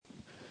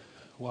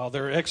While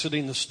they're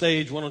exiting the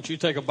stage, why don't you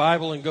take a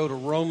Bible and go to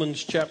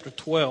Romans chapter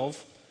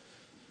 12.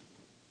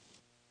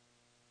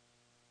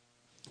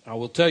 I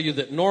will tell you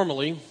that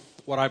normally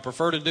what I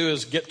prefer to do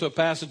is get to a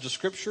passage of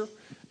Scripture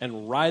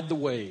and ride the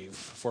wave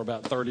for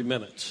about 30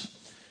 minutes.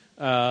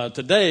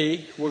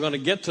 Today, we're going to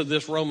get to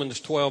this Romans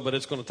 12, but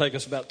it's going to take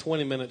us about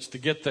 20 minutes to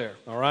get there,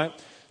 all right?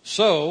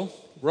 So,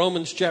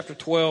 Romans chapter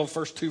 12,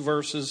 first two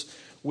verses,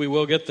 we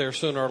will get there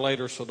sooner or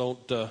later, so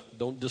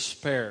don't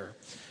despair.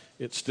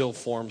 It still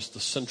forms the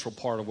central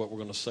part of what we're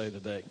going to say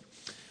today.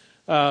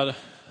 I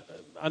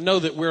know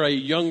that we're a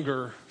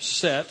younger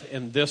set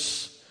in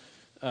this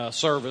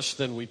service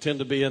than we tend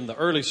to be in the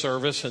early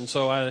service, and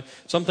so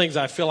some things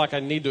I feel like I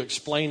need to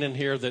explain in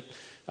here that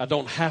I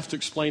don't have to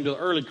explain to the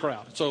early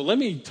crowd. So let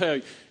me tell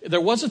you,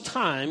 there was a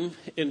time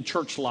in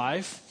church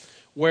life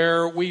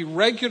where we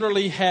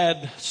regularly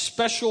had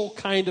special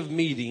kind of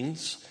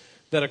meetings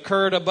that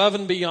occurred above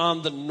and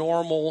beyond the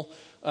normal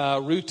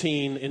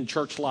routine in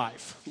church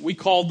life. We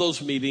called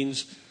those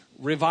meetings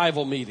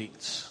revival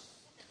meetings.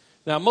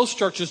 Now, most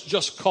churches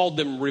just called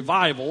them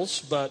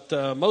revivals, but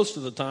most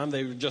of the time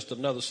they were just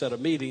another set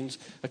of meetings.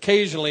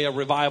 Occasionally a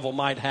revival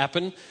might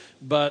happen,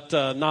 but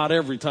not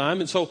every time.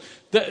 And so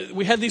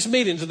we had these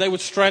meetings, and they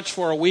would stretch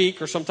for a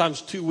week or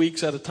sometimes 2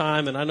 weeks at a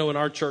time. And I know in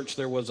our church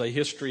there was a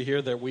history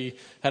here that we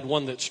had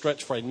one that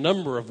stretched for a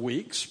number of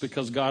weeks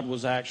because God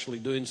was actually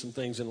doing some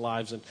things in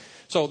lives. And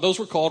so those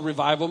were called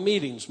revival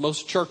meetings.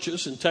 Most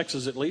churches, in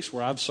Texas at least,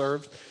 where I've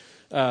served,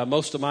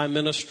 most of my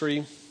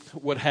ministry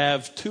would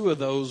have 2 of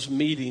those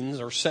meetings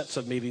or sets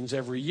of meetings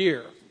every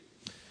year,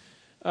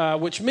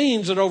 which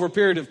means that over a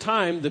period of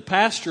time, the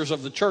pastors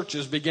of the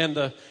churches began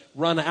to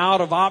run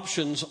out of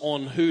options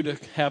on who to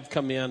have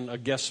come in, a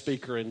guest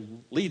speaker,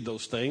 and lead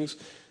those things.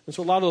 And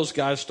so a lot of those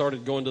guys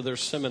started going to their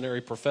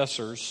seminary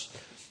professors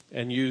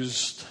and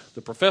used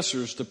the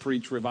professors to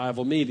preach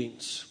revival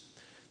meetings.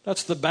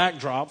 That's the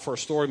backdrop for a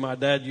story my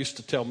dad used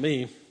to tell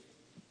me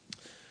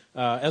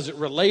as it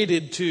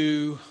related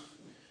to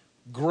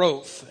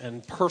growth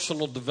and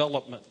personal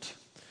development.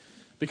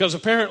 Because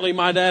apparently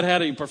my dad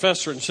had a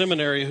professor in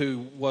seminary who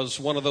was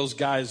one of those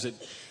guys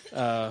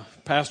that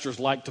pastors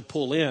like to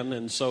pull in.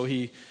 And so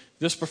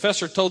this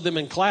professor told them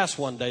in class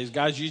one day,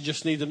 guys, you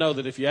just need to know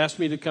that if you ask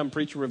me to come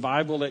preach a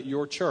revival at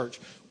your church,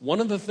 one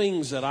of the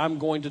things that I'm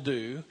going to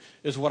do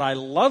is what I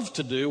love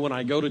to do when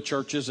I go to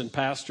churches and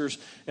pastors,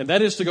 and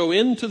that is to go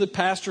into the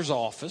pastor's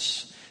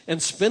office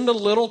and spend a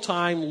little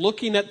time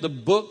looking at the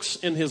books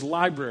in his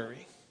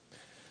library.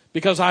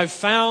 Because I've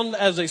found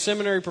as a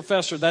seminary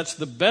professor, that's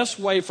the best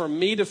way for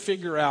me to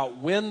figure out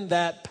when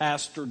that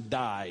pastor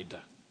died.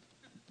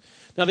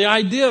 Now, the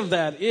idea of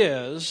that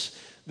is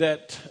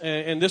that,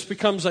 and this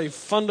becomes a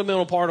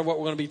fundamental part of what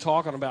we're going to be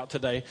talking about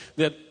today,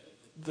 that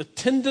the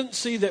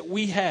tendency that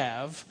we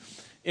have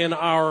in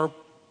our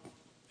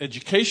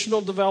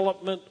educational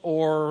development,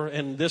 or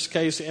in this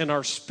case, in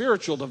our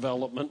spiritual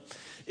development,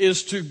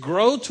 is to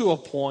grow to a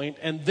point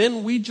and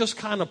then we just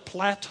kind of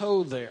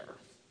plateau there.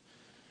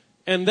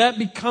 And that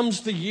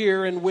becomes the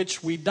year in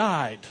which we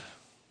died,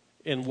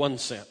 in one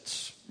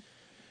sense.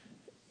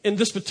 In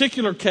this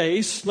particular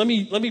case, let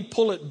me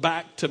pull it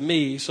back to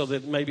me so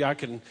that maybe I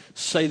can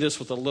say this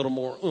with a little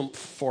more oomph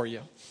for you.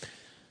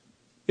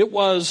 It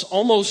was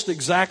almost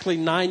exactly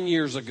 9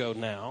 years ago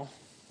now,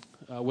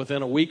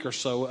 within a week or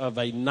so of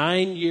a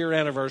 9-year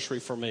anniversary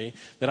for me,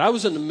 that I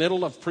was in the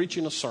middle of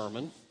preaching a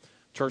sermon,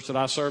 church that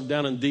I served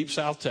down in deep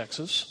South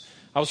Texas.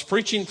 I was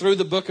preaching through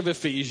the book of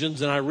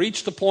Ephesians, and I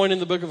reached a point in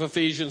the book of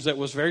Ephesians that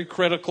was very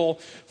critical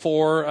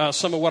for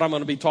some of what I'm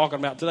going to be talking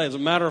about today. As a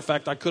matter of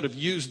fact, I could have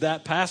used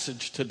that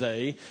passage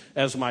today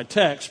as my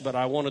text, but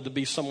I wanted to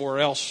be somewhere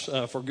else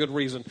for good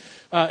reason.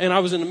 And I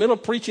was in the middle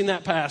of preaching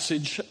that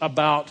passage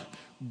about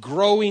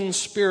growing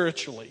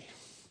spiritually.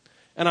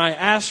 And I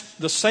asked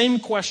the same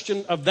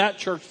question of that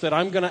church that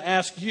I'm going to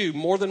ask you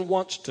more than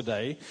once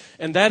today,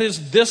 and that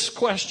is this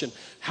question.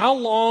 How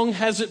long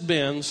has it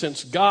been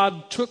since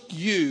God took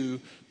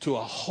you to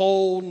a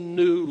whole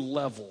new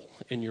level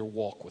in your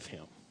walk with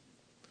Him?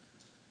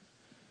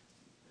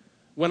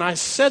 When I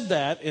said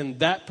that in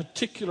that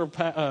particular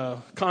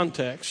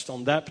context,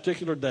 on that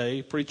particular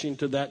day, preaching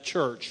to that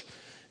church,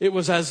 it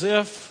was as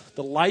if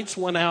the lights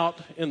went out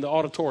in the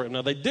auditorium.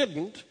 Now, they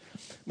didn't.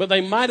 But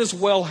they might as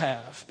well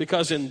have,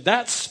 because in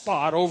that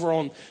spot over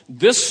on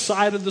this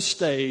side of the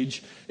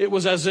stage, it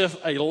was as if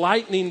a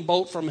lightning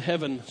bolt from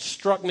heaven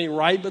struck me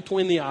right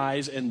between the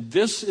eyes, and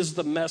this is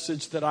the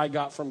message that I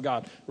got from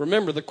God.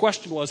 Remember, the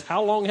question was,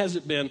 how long has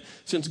it been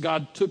since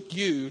God took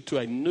you to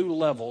a new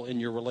level in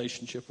your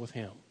relationship with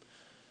Him?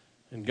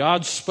 And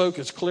God spoke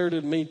as clear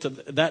to me to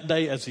that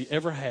day as He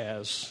ever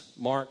has.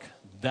 Mark,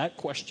 that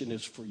question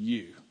is for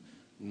you,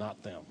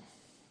 not them.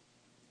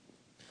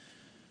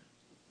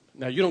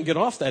 Now, you don't get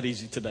off that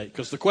easy today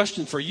because the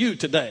question for you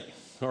today,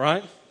 all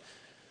right?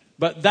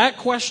 But that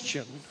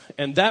question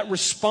and that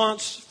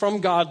response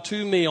from God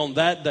to me on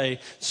that day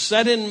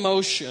set in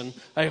motion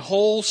a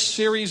whole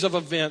series of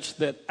events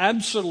that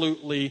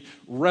absolutely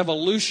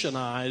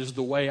revolutionized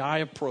the way I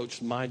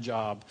approached my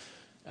job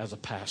as a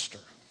pastor.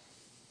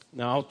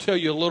 Now, I'll tell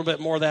you a little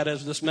bit more of that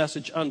as this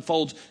message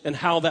unfolds and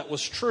how that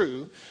was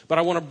true. But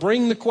I want to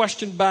bring the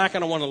question back,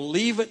 and I want to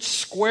leave it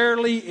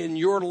squarely in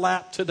your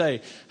lap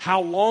today.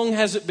 How long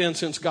has it been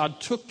since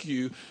God took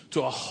you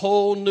to a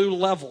whole new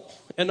level?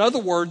 In other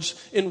words,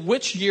 in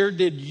which year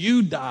did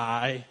you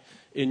die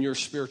in your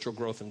spiritual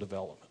growth and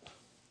development?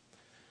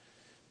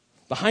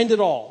 Behind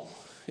it all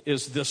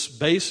is this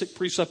basic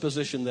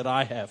presupposition that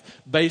I have,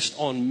 based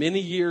on many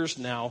years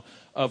now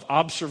of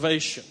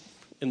observation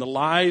in the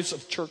lives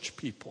of church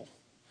people,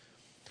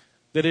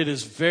 that it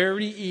is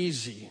very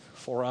easy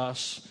for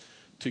us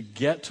to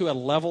get to a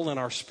level in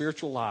our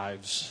spiritual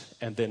lives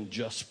and then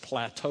just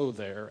plateau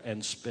there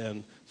and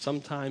spend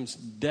sometimes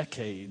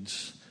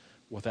decades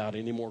without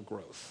any more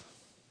growth.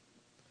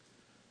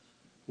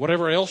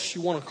 Whatever else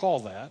you want to call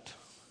that,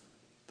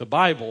 the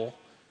Bible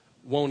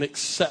won't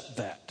accept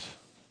that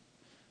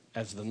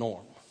as the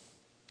norm.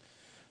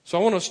 So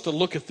I want us to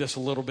look at this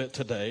a little bit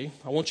today.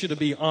 I want you to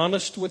be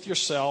honest with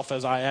yourself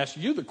as I ask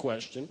you the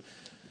question,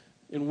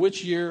 in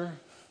which year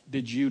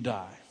did you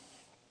die?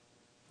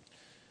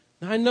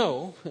 Now I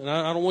know, and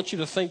I don't want you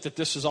to think that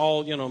this is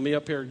all, me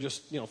up here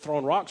just,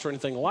 throwing rocks or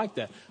anything like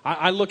that.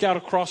 I look out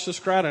across this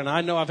crowd, and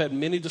I know I've had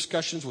many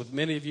discussions with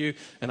many of you,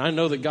 and I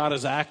know that God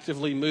is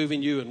actively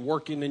moving you and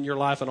working in your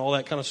life and all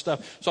that kind of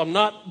stuff. So I'm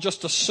not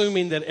just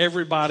assuming that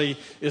everybody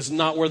is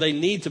not where they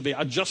need to be.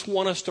 I just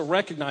want us to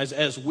recognize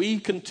as we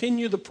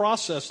continue the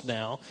process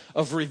now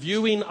of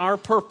reviewing our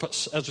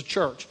purpose as a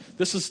church.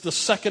 This is the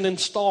second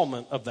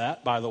installment of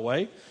that, by the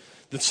way.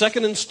 The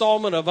second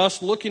installment of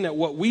us looking at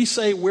what we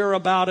say we're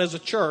about as a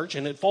church,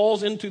 and it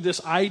falls into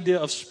this idea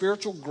of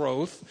spiritual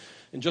growth.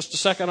 In just a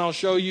second, I'll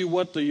show you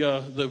what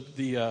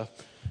the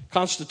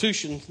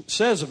Constitution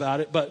says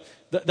about it. But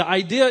the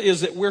idea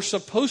is that we're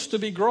supposed to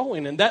be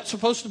growing, and that's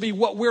supposed to be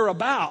what we're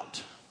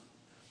about.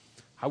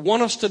 I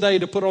want us today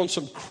to put on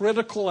some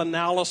critical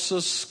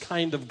analysis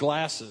kind of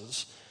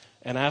glasses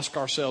and ask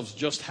ourselves,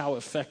 just how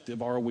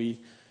effective are we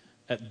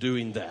at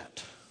doing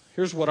that?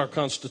 Here's what our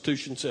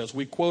Constitution says.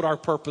 We quote our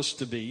purpose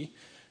to be,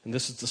 and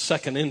this is the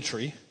second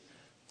entry.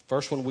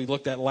 First one we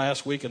looked at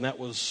last week, and that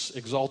was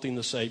exalting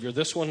the Savior.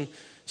 This one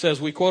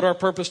says we quote our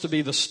purpose to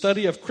be the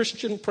study of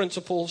Christian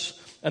principles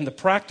and the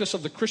practice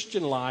of the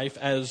Christian life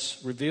as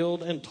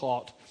revealed and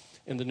taught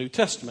in the New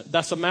Testament.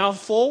 That's a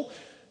mouthful.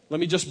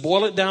 Let me just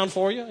boil it down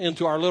for you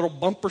into our little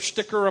bumper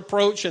sticker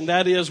approach, and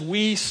that is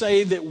we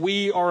say that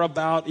we are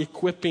about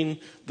equipping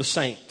the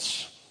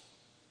saints.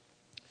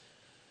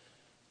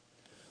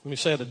 Let me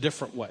say it a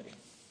different way.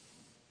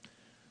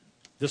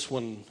 This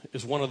one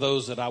is one of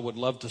those that I would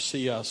love to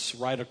see us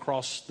right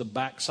across the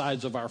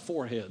backsides of our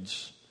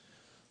foreheads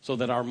so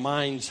that our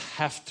minds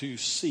have to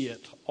see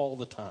it all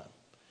the time.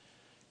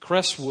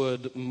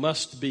 Crestwood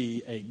must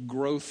be a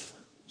growth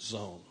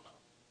zone.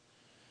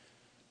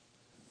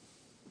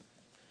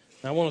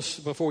 Now, I want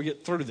to, before we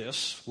get through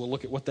this, we'll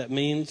look at what that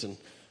means and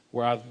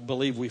where I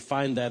believe we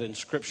find that in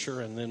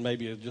Scripture, and then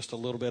maybe just a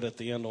little bit at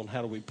the end on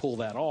how do we pull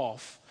that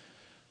off.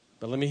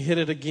 But let me hit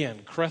it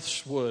again.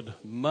 Crestwood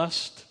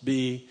must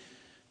be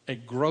a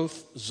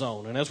growth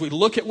zone. And as we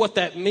look at what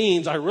that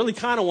means, I really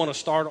kind of want to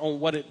start on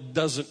what it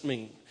doesn't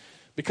mean.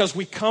 Because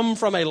we come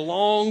from a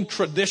long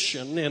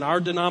tradition in our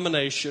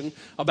denomination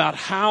about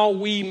how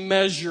we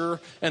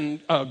measure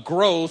and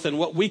growth and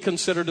what we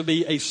consider to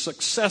be a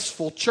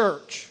successful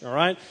church. All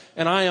right?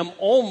 And I am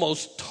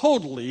almost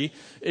totally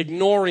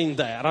ignoring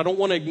that. I don't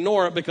want to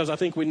ignore it because I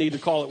think we need to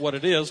call it what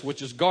it is,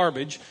 which is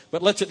garbage.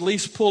 But let's at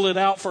least pull it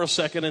out for a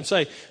second and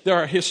say there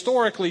are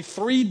historically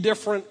 3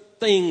 different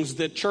things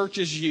that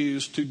churches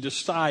use to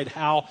decide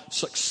how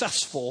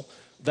successful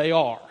they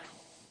are.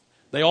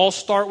 They all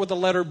start with the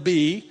letter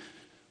B.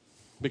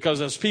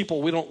 Because as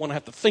people, we don't want to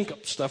have to think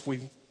up stuff.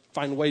 We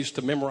find ways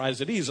to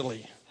memorize it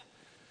easily.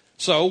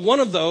 So one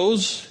of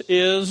those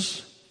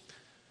is,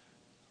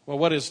 well,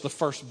 what is the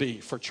first B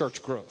for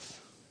church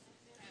growth?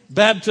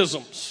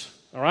 Baptisms,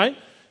 all right?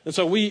 And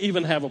so we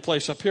even have a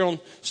place up here on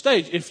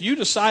stage. If you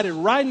decided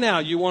right now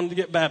you wanted to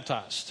get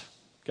baptized,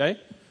 okay,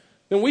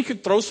 then we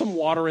could throw some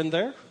water in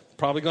there.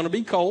 Probably going to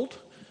be cold.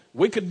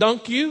 We could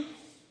dunk you.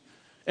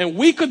 And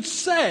we could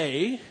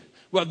say,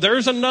 well,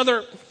 there's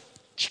another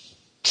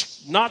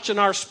notch in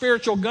our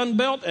spiritual gun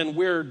belt, and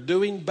we're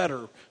doing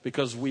better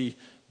because we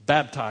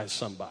baptized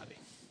somebody.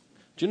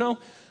 Do you know,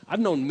 I've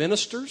known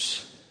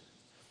ministers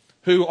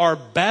who are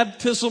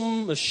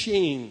baptism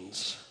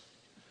machines.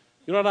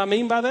 You know what I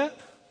mean by that?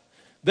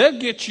 They'll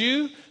get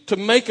you to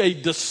make a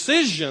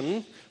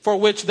decision for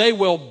which they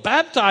will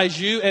baptize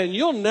you, and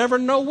you'll never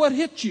know what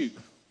hit you.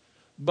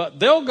 But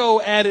they'll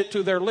go add it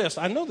to their list.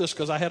 I know this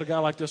because I had a guy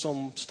like this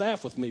on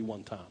staff with me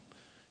one time.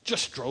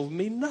 Just drove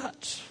me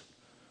nuts.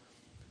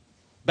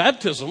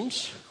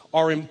 Baptisms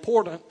are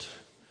important,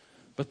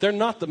 but they're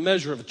not the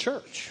measure of a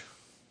church.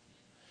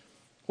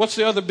 What's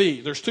the other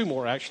B? There's 2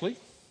 more, actually.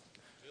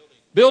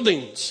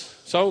 Buildings.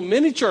 So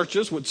many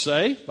churches would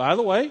say, by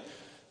the way,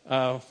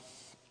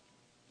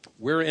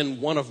 we're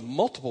in one of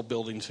multiple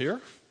buildings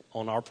here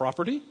on our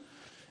property.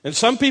 And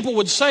some people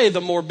would say the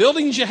more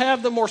buildings you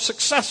have, the more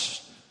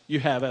success you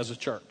have as a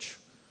church.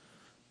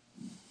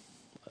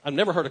 I've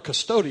never heard a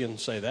custodian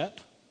say that.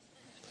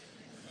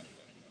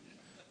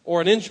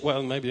 Or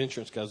well, maybe an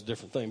insurance guy's a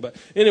different thing. But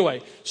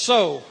anyway,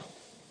 so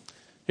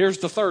here's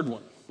the third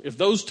one. If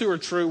those two are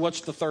true,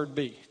 what's the third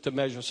B to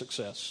measure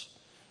success?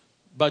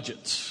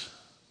 Budgets.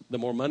 The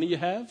more money you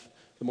have,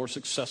 the more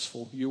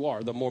successful you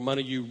are. The more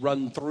money you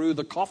run through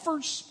the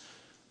coffers,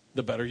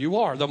 the better you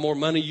are. The more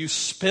money you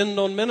spend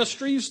on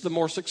ministries, the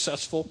more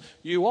successful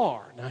you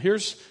are. Now,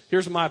 here's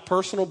my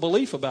personal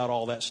belief about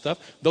all that stuff.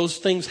 Those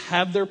things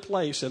have their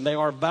place, and they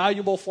are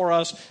valuable for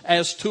us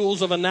as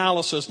tools of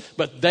analysis,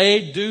 but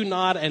they do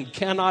not and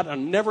cannot and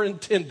are never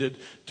intended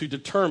to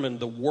determine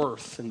the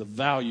worth and the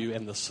value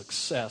and the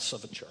success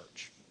of a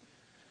church.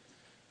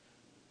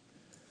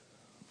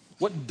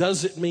 What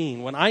does it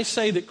mean? When I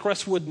say that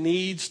Crestwood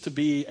needs to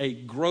be a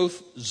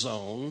growth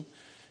zone,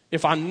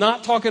 if I'm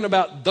not talking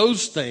about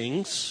those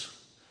things,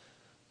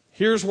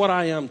 here's what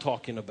I am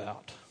talking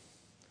about.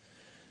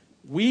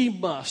 We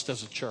must,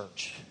 as a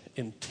church,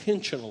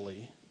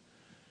 intentionally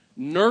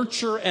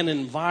nurture an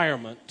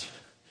environment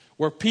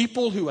where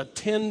people who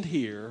attend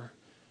here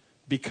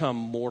become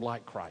more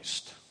like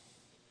Christ.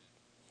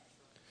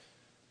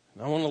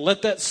 And I want to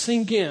let that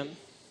sink in,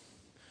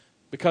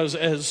 because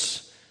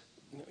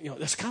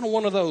that's kind of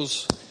one of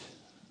those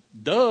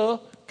duh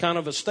kind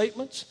of a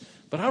statements.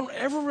 But I don't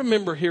ever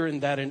remember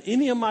hearing that in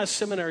any of my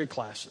seminary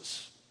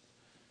classes.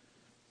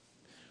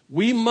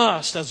 We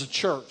must, as a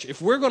church,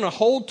 if we're going to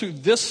hold to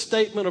this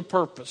statement of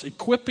purpose,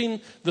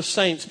 equipping the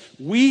saints,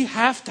 we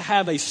have to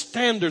have a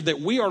standard that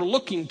we are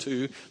looking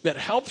to that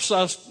helps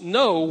us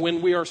know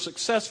when we are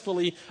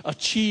successfully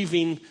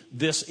achieving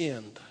this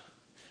end.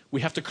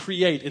 We have to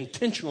create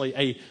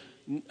intentionally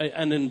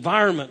an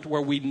environment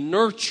where we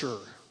nurture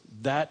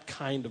that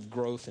kind of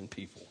growth in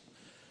people.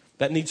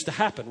 That needs to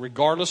happen,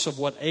 regardless of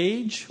what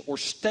age or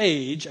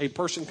stage a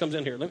person comes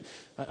in here.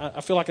 I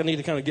feel like I need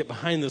to kind of get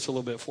behind this a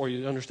little bit for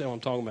you to understand what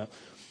I'm talking about.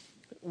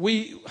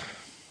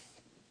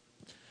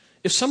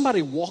 If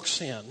somebody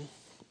walks in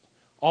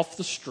off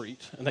the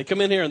street, and they come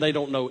in here and they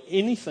don't know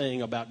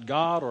anything about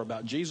God or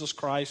about Jesus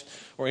Christ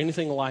or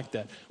anything like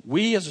that,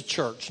 we as a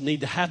church need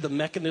to have the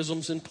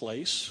mechanisms in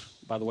place.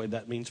 By the way,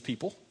 that means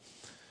people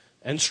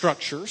and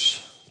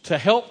structures to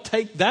help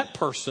take that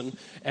person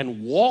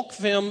and walk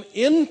them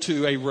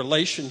into a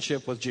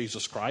relationship with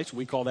Jesus Christ.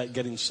 We call that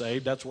getting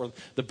saved. That's where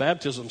the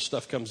baptism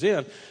stuff comes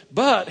in.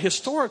 But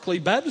historically,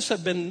 Baptists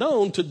have been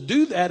known to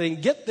do that and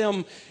get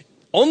them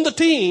on the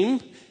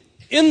team,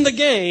 in the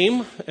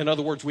game. In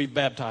other words, we've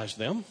baptized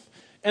them,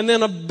 and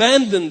then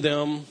abandon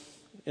them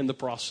in the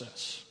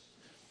process.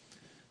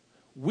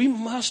 We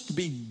must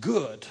be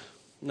good.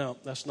 No,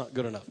 that's not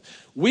good enough.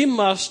 We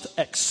must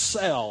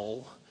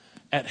excel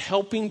at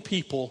helping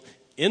people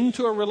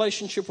into a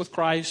relationship with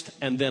Christ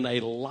and then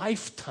a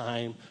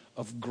lifetime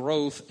of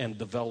growth and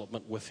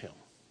development with Him.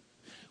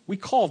 We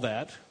call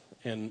that,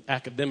 in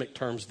academic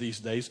terms these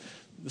days,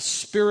 the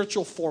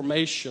spiritual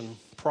formation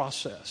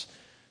process.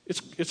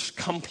 It's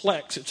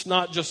complex. It's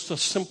not just a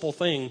simple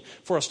thing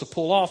for us to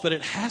pull off, but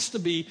it has to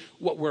be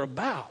what we're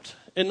about.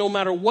 And no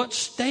matter what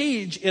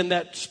stage in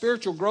that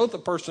spiritual growth a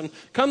person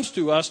comes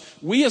to us,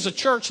 we as a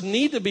church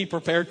need to be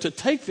prepared to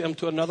take them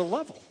to another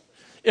level.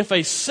 If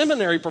a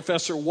seminary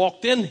professor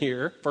walked in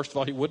here, first of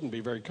all, he wouldn't be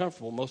very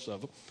comfortable, most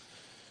of them,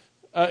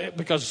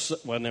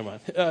 never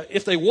mind.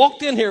 If they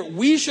walked in here,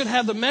 we should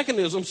have the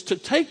mechanisms to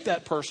take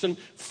that person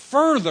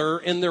further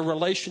in their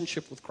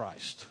relationship with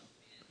Christ.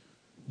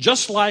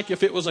 Just like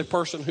if it was a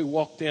person who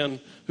walked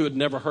in who had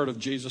never heard of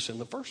Jesus in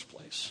the first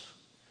place.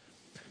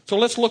 So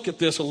let's look at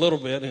this a little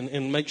bit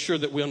and make sure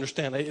that we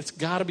understand. It's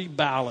got to be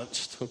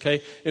balanced,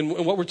 okay? And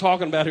what we're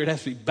talking about here, it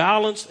has to be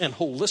balanced and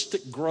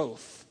holistic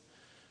growth.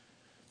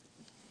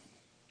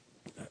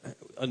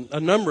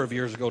 A number of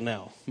years ago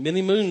now,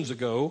 many moons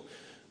ago,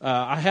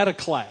 I had a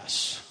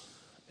class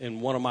in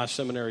one of my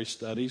seminary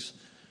studies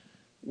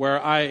where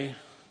I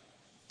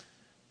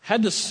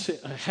had to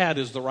sit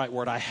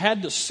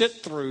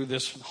through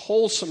this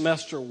whole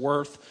semester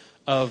worth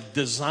of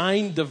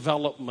design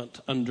development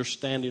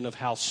understanding of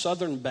how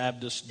Southern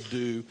Baptists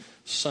do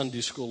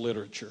Sunday school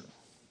literature.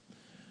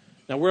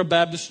 Now, we're a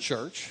Baptist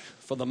church.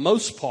 For the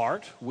most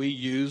part, we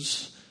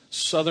use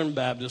Southern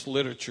Baptist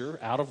literature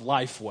out of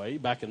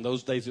Lifeway. Back in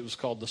those days, it was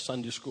called the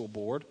Sunday School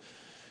Board.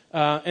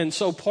 And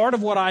so part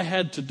of what I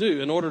had to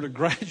do in order to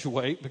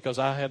graduate, because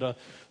I had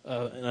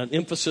an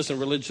emphasis in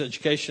religious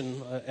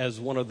education as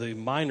one of the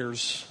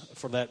minors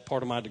for that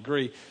part of my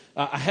degree,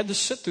 I had to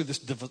sit through this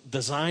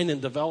design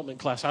and development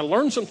class. I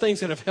learned some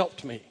things that have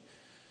helped me.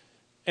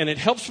 And it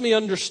helps me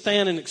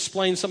understand and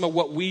explain some of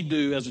what we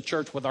do as a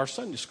church with our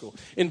Sunday school.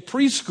 In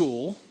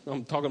preschool,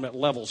 I'm talking about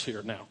levels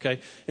here now, okay?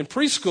 In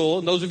preschool,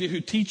 and those of you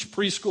who teach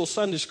preschool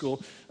Sunday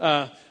school,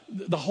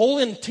 the whole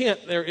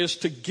intent there is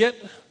to get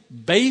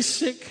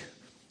basic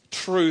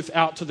truth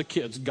out to the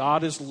kids.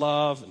 God is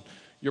love, and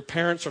your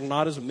parents are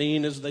not as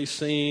mean as they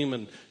seem,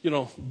 and,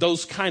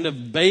 those kind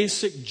of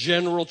basic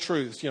general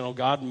truths.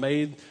 God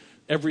made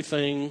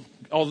everything,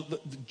 all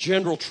the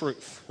general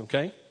truth,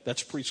 okay?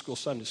 That's preschool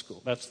Sunday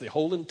school. That's the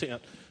whole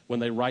intent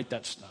when they write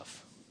that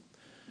stuff.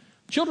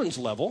 children's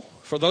level,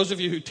 for those of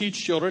you who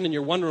teach children and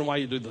you're wondering why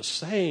you do the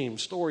same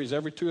stories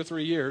every 2 or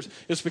 3 years,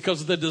 it's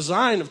because the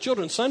design of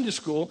children's Sunday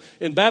school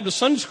in Baptist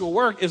Sunday school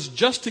work is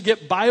just to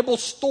get Bible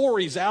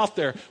stories out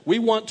there. We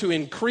want to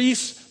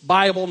increase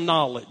Bible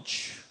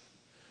knowledge.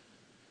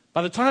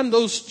 By the time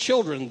those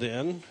children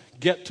then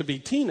get to be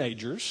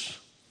teenagers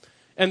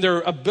and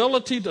their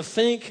ability to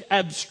think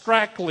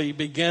abstractly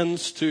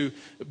begins to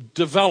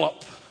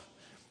develop,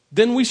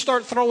 then we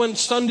start throwing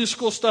Sunday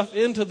school stuff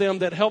into them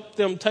that help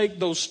them take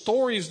those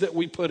stories that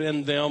we put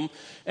in them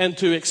and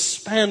to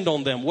expand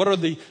on them. What are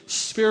the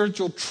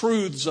spiritual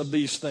truths of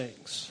these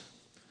things?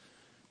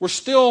 We're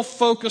still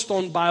focused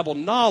on Bible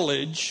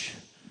knowledge,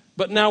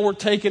 but now we're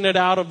taking it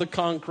out of the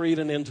concrete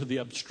and into the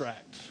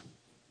abstract.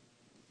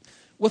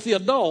 With the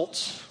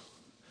adults,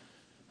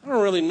 I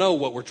don't really know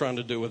what we're trying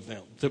to do with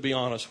them, to be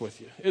honest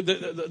with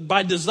you.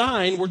 By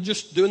design, we're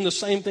just doing the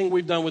same thing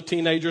we've done with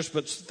teenagers,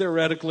 but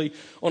theoretically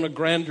on a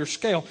grander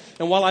scale.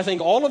 And while I think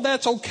all of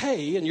that's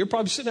okay, and you're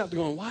probably sitting out there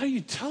going, why are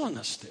you telling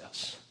us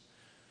this?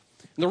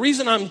 And the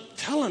reason I'm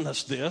telling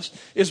us this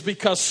is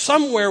because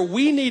somewhere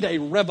we need a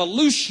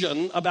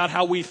revolution about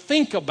how we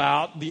think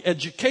about the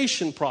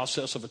education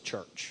process of a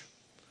church.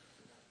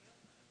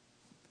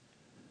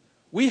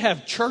 We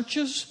have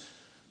churches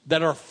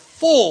that are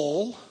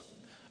full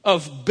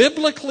of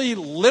biblically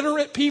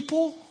literate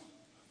people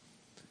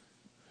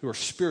who are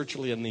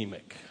spiritually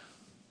anemic.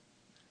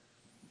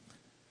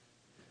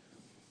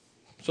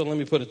 So let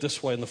me put it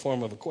this way in the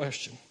form of a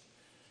question.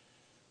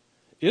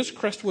 Is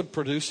Crestwood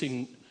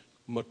producing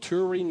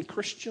maturing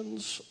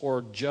Christians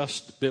or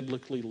just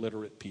biblically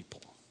literate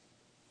people?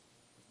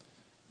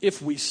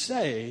 If we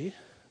say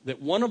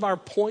that one of our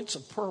points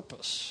of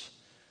purpose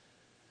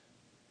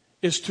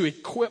is to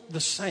equip the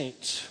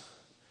saints,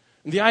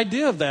 and the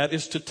idea of that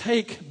is to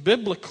take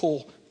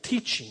biblical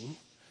teaching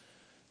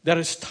that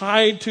is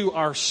tied to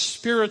our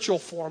spiritual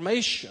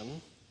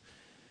formation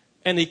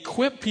and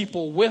equip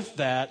people with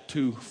that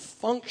to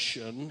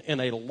function in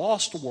a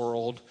lost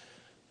world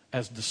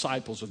as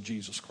disciples of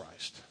Jesus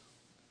Christ.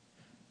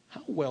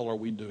 How well are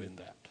we doing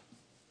that?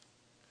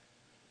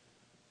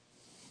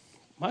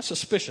 My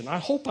suspicion, I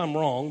hope I'm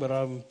wrong, but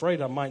I'm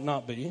afraid I might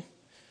not be,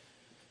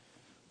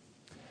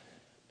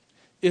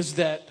 is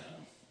that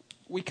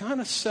we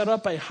kind of set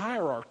up a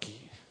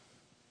hierarchy.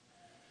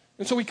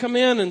 And so we come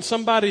in and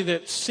somebody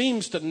that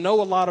seems to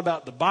know a lot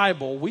about the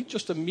Bible, we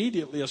just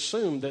immediately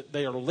assume that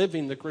they are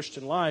living the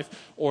Christian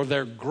life or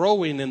they're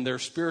growing in their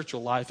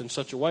spiritual life in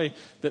such a way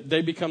that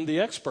they become the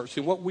experts.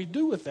 And what we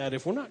do with that,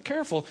 if we're not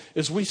careful,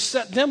 is we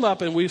set them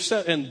up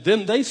and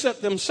then they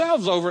set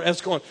themselves over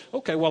as going,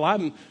 okay, well,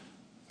 I'm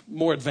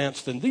more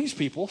advanced than these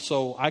people,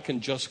 so I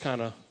can just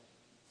kind of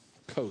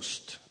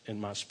coast in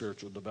my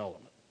spiritual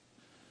development.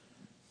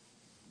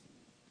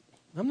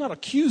 I'm not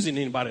accusing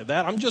anybody of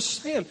that. I'm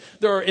just saying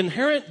there are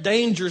inherent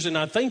dangers, and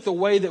I think the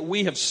way that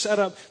we have set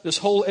up this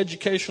whole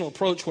educational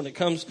approach when it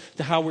comes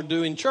to how we're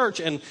doing church,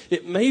 and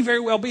it may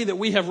very well be that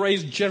we have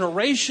raised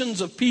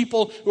generations of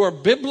people who are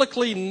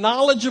biblically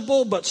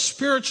knowledgeable but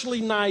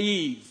spiritually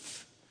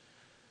naive.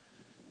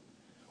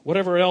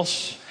 Whatever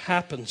else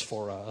happens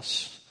for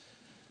us,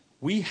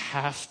 we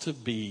have to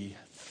be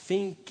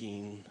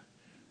thinking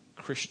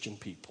Christian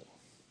people.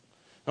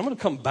 I'm going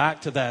to come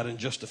back to that in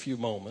just a few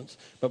moments.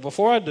 But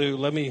before I do,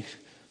 let me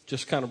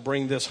just kind of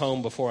bring this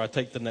home before I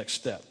take the next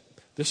step.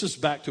 This is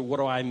back to what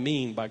do I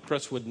mean by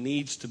Crestwood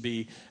needs to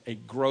be a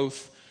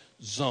growth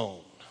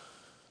zone.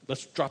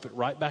 Let's drop it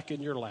right back in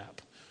your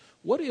lap.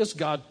 What is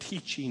God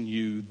teaching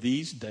you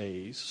these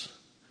days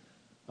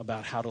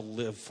about how to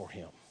live for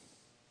Him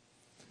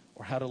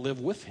or how to live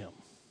with Him?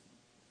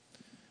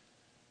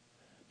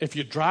 If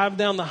you drive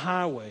down the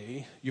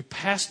highway, you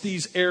pass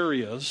these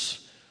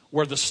areas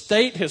where the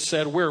state has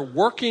said, we're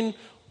working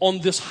on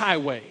this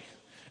highway.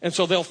 And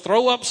so they'll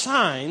throw up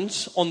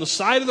signs on the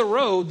side of the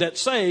road that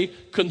say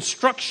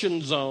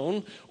construction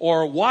zone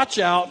or watch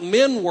out,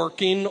 men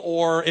working,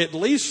 or at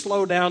least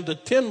slow down to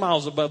 10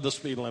 miles above the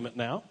speed limit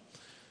now.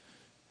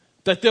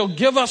 That they'll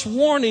give us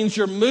warnings,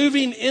 you're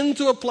moving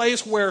into a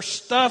place where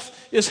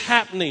stuff is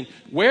happening.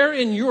 Where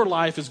in your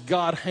life is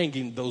God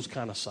hanging those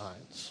kind of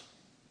signs?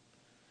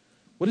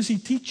 What is He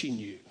teaching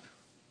you?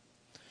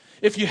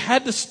 If you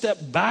had to step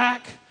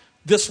back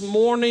this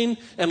morning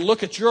and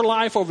look at your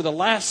life over the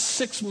last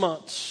 6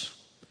 months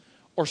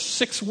or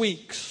 6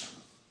 weeks,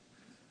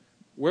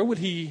 where would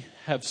He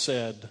have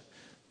said,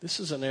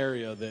 this is an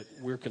area that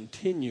we're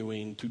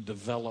continuing to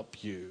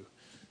develop you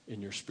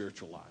in your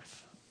spiritual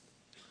life?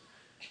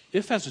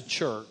 If as a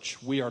church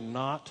we are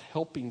not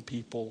helping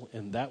people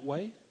in that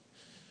way,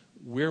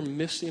 we're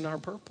missing our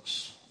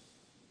purpose.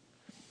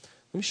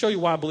 Let me show you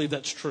why I believe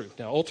that's true.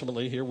 Now,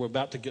 ultimately, here we're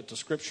about to get to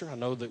Scripture. I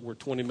know that we're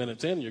 20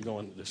 minutes in. You're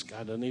going, this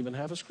guy doesn't even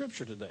have a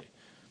Scripture today.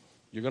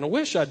 You're going to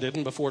wish I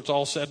didn't before it's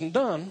all said and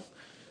done.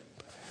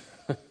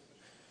 You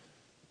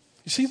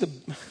see,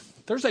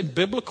 there's a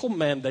biblical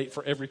mandate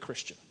for every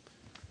Christian.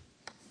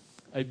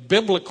 A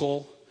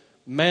biblical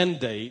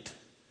mandate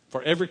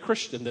for every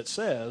Christian that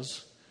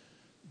says,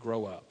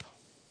 grow up.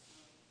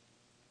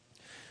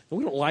 And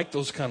we don't like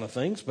those kind of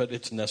things, but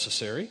it's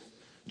necessary.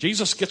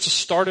 Jesus gets us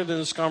started in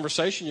this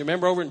conversation. You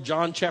remember over in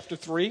John chapter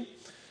 3,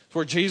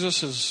 where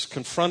Jesus is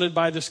confronted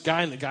by this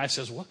guy, and the guy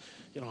says, "What?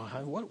 You know,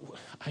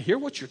 I hear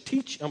what you're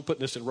teaching." I'm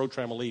putting this in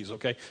Rotramilese,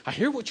 okay? I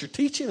hear what you're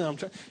teaching, and I'm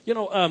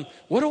trying.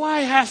 What do I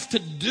have to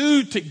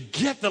do to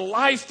get the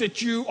life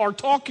that you are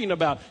talking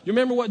about? You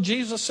remember what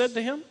Jesus said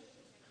to him?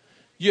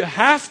 You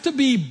have to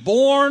be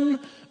born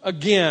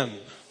again.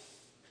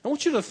 I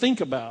want you to think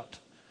about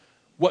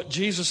what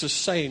Jesus is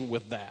saying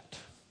with that.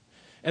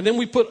 And then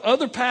we put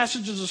other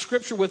passages of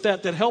Scripture with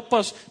that help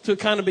us to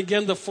kind of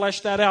begin to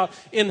flesh that out.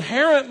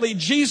 Inherently,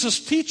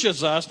 Jesus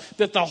teaches us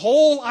that the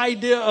whole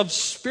idea of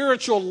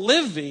spiritual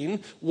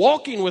living,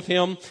 walking with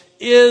Him,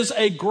 is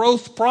a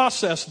growth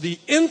process. The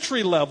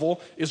entry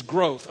level is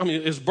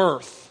is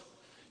birth.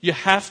 You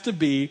have to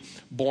be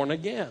born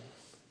again.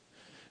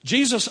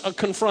 Jesus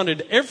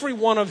confronted every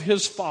one of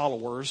His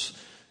followers.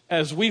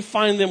 As we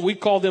find them, we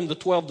call them the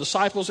 12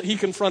 disciples. He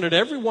confronted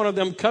every one of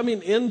them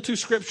coming into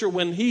Scripture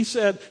when He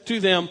said to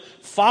them,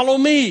 "Follow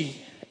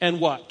me," and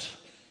what?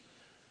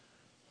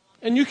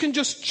 And you can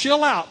just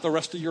chill out the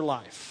rest of your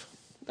life.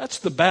 That's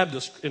the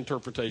Baptist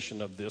interpretation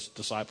of this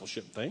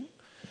discipleship thing.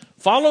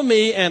 Follow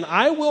me, and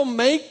I will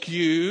make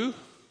you.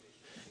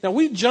 Now,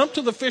 we jump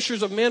to the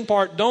fishers of men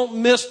part. Don't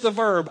miss the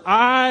verb.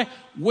 I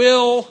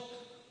will,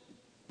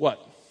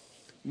 what?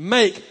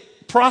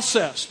 Make.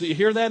 Process. Do you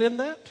hear that in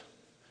that?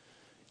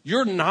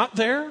 You're not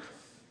there.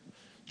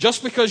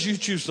 Just because you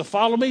choose to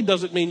follow me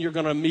doesn't mean you're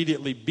going to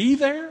immediately be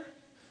there.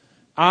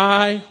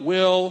 I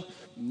will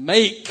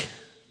make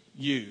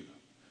you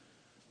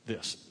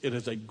this. It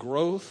is a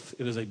growth.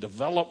 It is a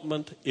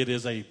development. It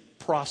is a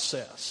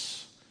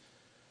process.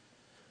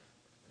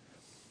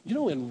 You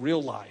know, in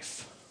real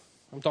life,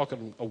 I'm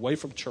talking away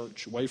from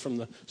church, away from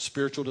the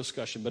spiritual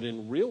discussion, but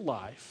in real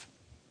life,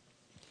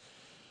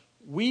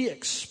 we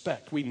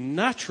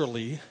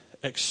naturally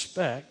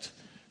expect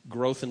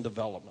growth and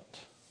development.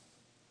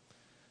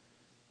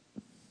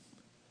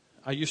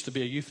 I used to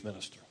be a youth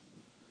minister.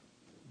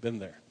 Been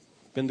there.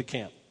 Been to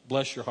camp.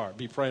 Bless your heart.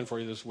 Be praying for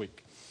you this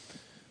week.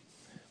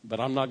 But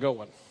I'm not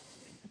going.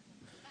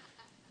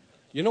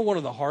 You know one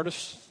of the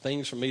hardest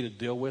things for me to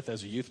deal with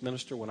as a youth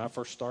minister when I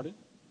first started?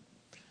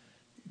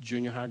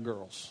 Junior high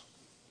girls.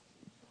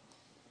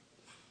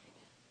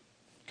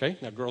 Okay?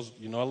 Now girls,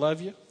 you know I love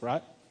you,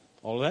 right?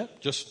 All of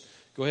that. Just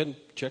go ahead and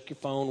check your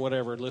phone,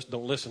 whatever.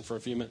 Don't listen for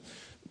a few minutes.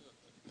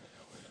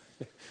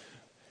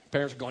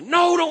 Parents are going,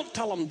 "No, don't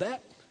tell them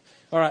that."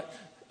 All right.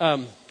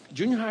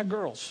 Junior high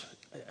girls.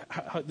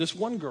 This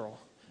one girl,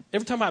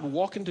 every time I'd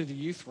walk into the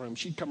youth room,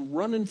 she'd come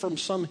running from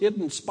some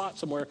hidden spot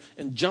somewhere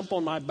and jump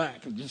on my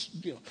back. And just,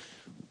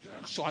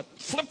 so I'd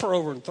flip her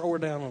over and throw her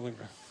down on the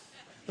ground.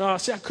 No,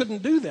 see, I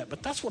couldn't do that,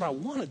 but that's what I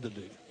wanted to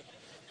do.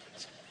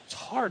 It's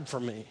hard for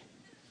me.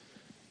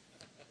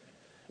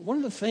 One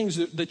of the things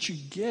that you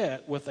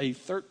get with a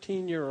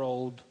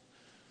 13-year-old,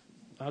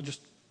 I'll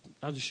just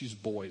use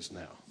boys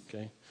now,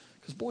 okay?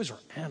 Because boys are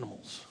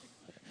animals.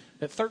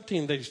 At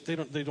 13,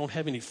 they don't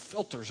have any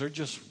filters. They're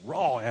just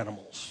raw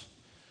animals.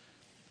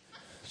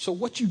 So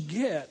what you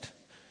get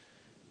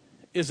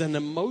is an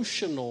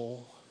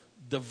emotional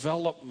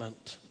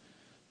development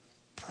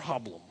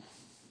problem,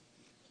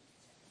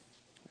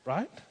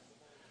 right?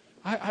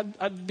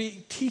 I'd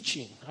be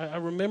teaching. I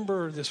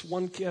remember this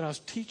one kid, I was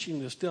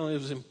teaching this deal, and it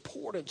was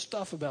important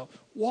stuff about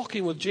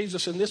walking with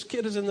Jesus, and this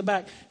kid is in the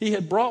back. He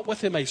had brought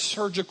with him a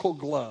surgical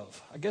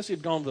glove. I guess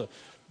he'd gone to the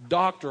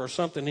doctor or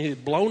something. He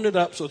had blown it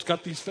up so it's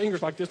got these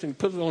fingers like this, and he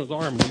put it on his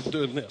arm, and he's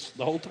doing this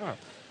the whole time.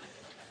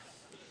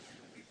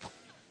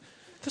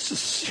 This is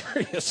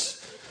serious.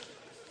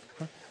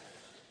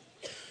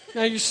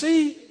 Now, you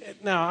see,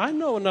 I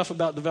know enough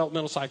about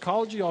developmental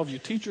psychology. All of you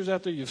teachers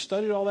out there, you've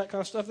studied all that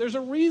kind of stuff. There's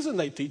a reason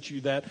they teach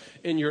you that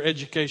in your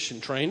education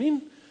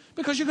training,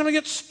 because you're going to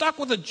get stuck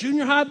with a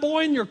junior high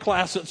boy in your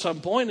class at some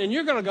point, and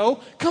you're going to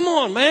go, "Come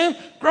on, man,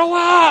 grow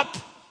up."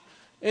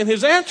 And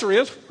his answer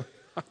is,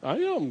 "I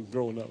am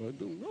growing up. I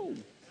don't know."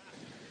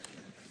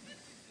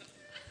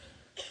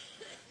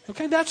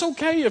 Okay, that's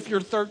okay if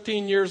you're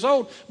 13 years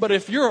old, but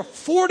if you're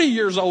 40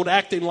 years old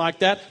acting like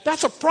that,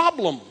 that's a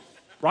problem,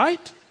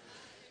 right?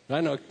 I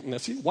know. Now,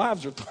 see,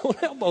 wives are throwing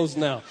elbows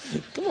now.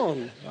 Come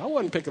on. I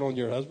wasn't picking on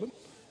your husband.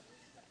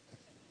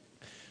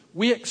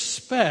 We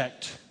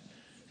expect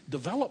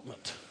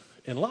development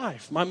in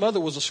life. My mother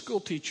was a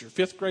school teacher,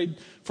 5th grade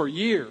for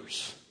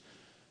years.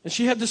 And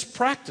she had this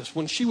practice.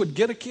 When she would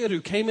get a kid who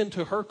came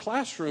into her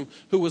classroom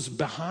who was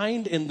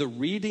behind in the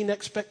reading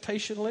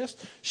expectation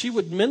list, she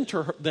would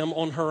mentor them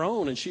on her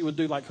own. And she would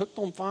do like Hooked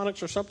on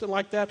Phonics or something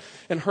like that.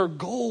 And her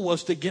goal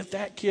was to get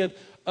that kid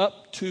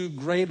up to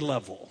grade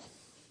level.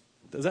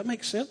 Does that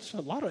make sense? A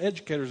lot of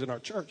educators in our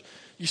church.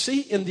 You see,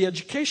 in the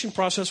education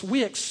process,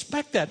 we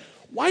expect that.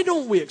 Why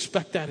don't we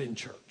expect that in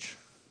church?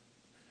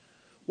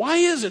 Why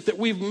is it that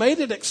we've made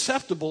it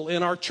acceptable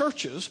in our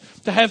churches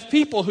to have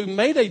people who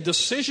made a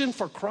decision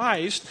for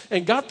Christ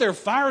and got their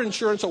fire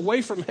insurance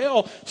away from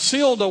hell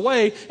sealed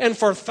away, and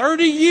for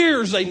 30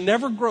 years they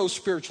never grow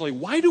spiritually?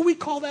 Why do we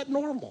call that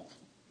normal?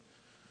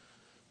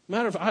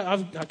 Matter of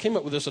fact, I came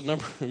up with this a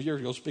number of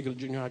years ago, speaking of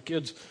junior high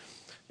kids.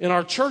 In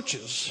our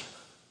churches,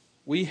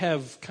 we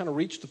have kind of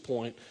reached the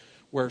point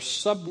where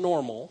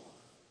subnormal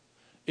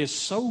is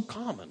so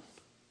common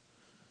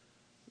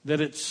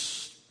that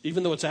it's,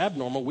 even though it's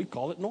abnormal, we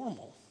call it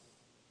normal.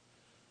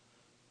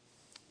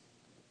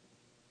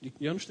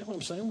 You understand what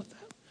I'm saying with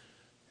that?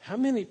 How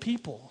many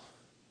people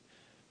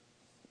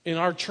in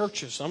our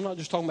churches, I'm not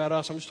just talking about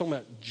us, I'm just talking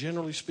about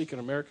generally speaking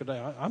America today,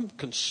 I'm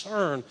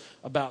concerned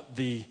about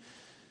the,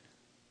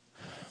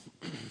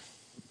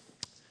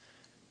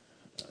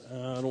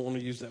 I don't want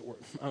to use that word.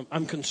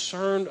 I'm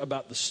concerned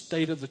about the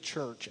state of the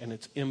church and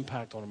its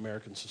impact on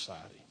American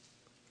society.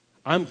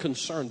 I'm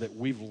concerned that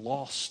we've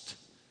lost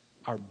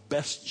our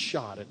best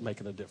shot at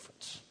making a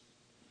difference.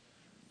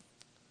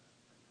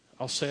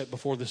 I'll say it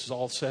before this is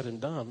all said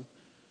and done.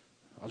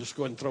 I'll just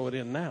go ahead and throw it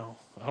in now.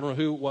 I don't know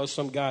who it was,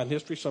 some guy in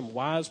history, some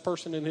wise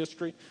person in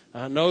history.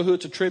 I know who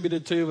it's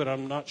attributed to, but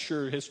I'm not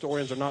sure.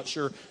 Historians are not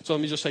sure. So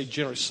let me just say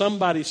generally.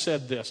 Somebody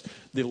said this: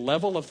 the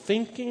level of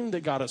thinking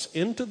that got us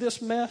into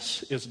this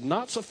mess is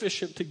not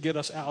sufficient to get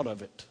us out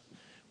of it.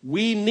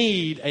 We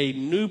need a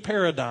new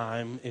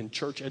paradigm in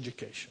church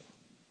education.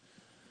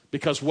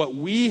 Because what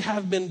we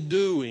have been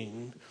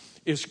doing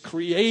is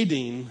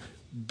creating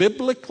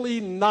biblically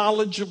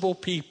knowledgeable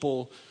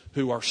people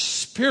who are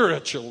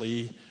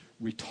spiritually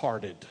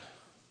retarded.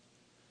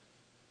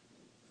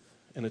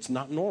 And it's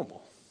not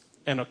normal.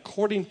 And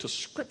according to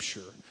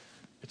Scripture,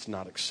 it's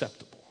not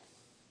acceptable.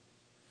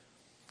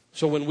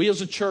 So when we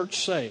as a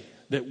church say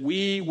that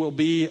we will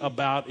be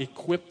about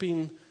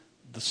equipping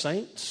the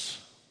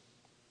saints,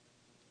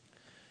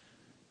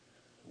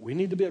 we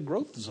need to be a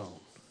growth zone.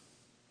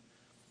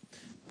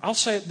 I'll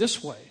say it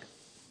this way.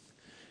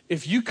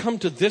 If you come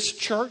to this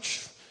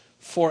church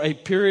for a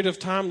period of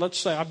time, let's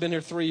say I've been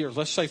here 3 years.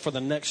 Let's say for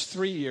the next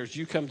 3 years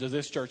you come to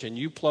this church and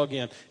you plug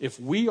in. If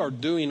we are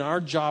doing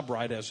our job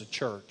right as a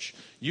church,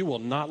 you will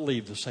not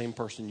leave the same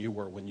person you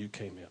were when you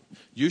came in.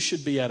 You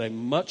should be at a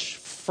much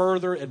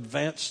further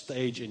advanced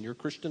stage in your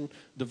Christian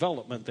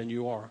development than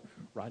you are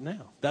right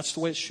now. That's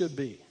the way it should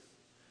be.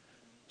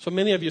 So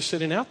many of you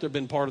sitting out there have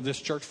been part of this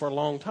church for a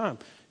long time.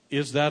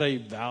 Is that a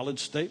valid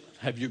statement?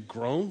 Have you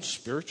grown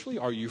spiritually?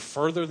 Are you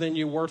further than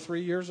you were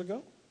 3 years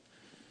ago?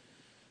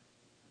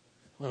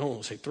 I don't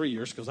want to say 3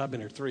 years because I've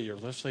been here 3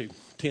 years. Let's say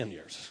 10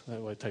 years. That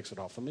way it takes it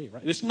off of me,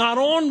 right? It's not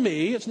on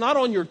me. It's not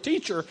on your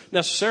teacher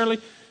necessarily.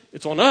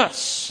 It's on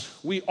us.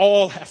 We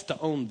all have to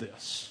own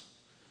this.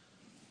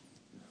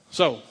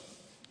 So,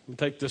 let me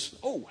take this.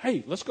 Oh,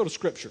 hey, let's go to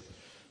Scripture.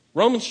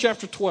 Romans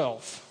chapter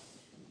 12.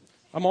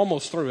 I'm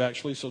almost through,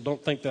 actually, so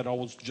don't think that I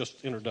was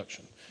just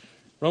introduction.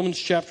 Romans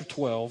chapter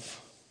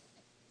 12.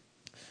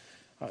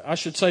 I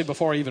should say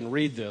before I even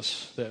read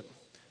this that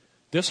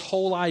this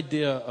whole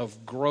idea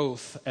of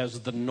growth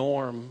as the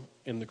norm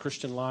in the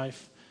Christian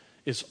life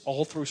is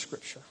all through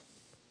Scripture.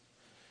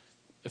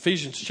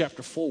 Ephesians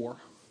chapter 4,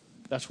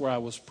 that's where I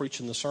was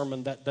preaching the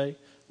sermon that day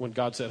when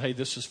God said, hey,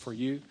 this is for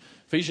you.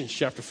 Ephesians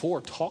chapter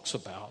 4 talks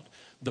about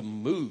the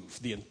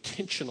move, the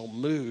intentional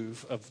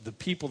move of the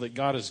people that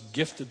God has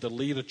gifted to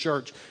lead a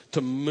church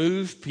to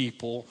move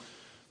people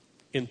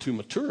into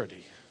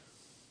maturity.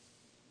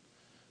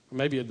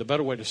 Maybe the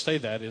better way to say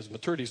that is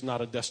maturity is not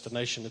a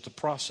destination, it's a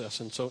process.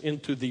 And so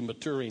into the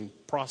maturing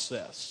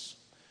process.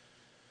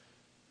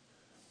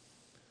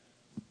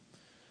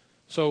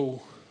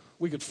 So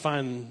we could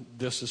find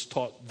this is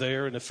taught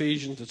there in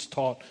Ephesians. It's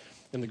taught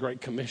in the Great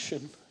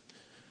Commission.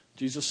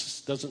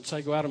 Jesus doesn't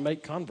say go out and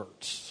make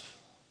converts.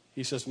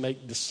 He says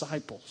make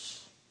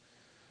disciples.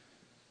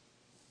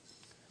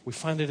 We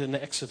find it in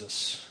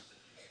Exodus.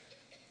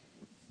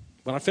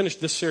 When I finish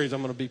this series,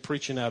 I'm going to be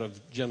preaching out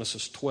of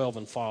Genesis 12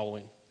 and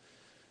following,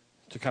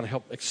 to kind of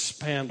help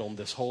expand on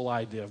this whole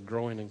idea of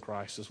growing in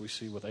Christ as we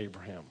see with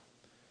Abraham.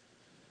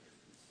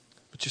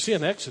 But you see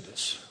in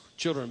Exodus,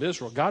 children of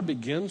Israel, God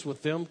begins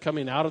with them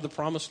coming out of the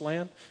promised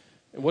land.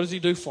 And what does he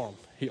do for them?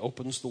 He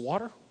opens the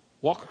water,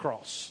 walk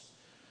across.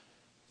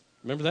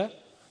 Remember that?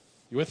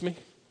 You with me?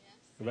 Yes.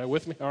 Everybody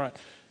with me? All right.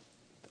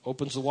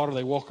 Opens the water,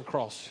 they walk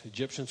across.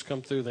 Egyptians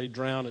come through, they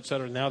drown,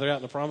 etc. Now they're out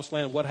in the promised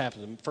land. What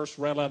happens? The first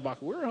rattle out of the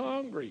box, we're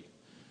hungry.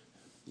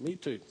 Me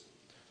too.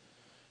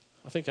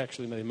 I think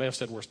actually they may have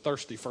said we're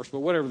thirsty first, but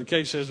whatever the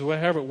case is,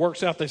 however it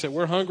works out, they say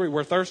we're hungry,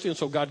 we're thirsty, and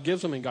so God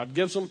gives them, and God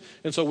gives them.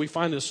 And so we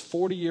find this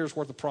 40 years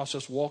worth of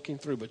process walking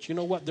through. But you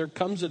know what? There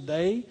comes a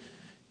day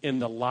in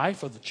the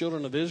life of the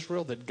children of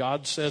Israel that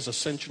God says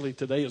essentially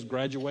today is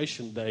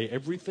graduation day.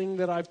 Everything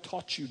that I've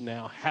taught you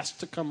now has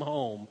to come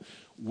home.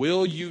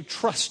 Will you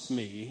trust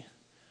me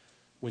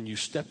when you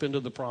step into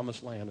the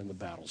promised land and the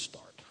battles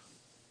start?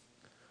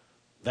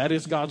 That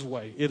is God's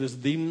way. It is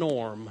the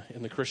norm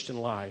in the Christian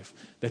life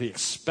that he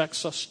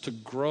expects us to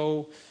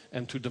grow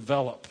and to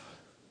develop.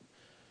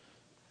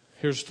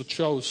 Here's the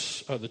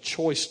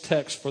choice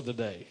text for the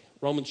day.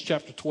 Romans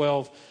chapter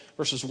 12,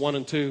 verses 1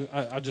 and 2.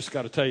 I just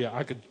got to tell you,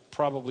 I could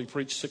probably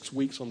preach 6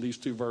 weeks on these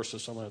two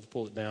verses, so I'm going to have to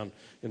pull it down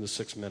into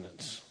 6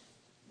 minutes.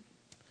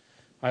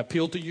 I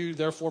appeal to you,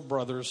 therefore,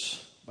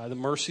 brothers, by the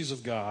mercies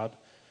of God.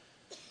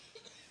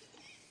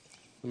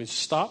 Let me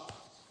stop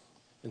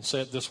and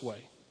say it this way.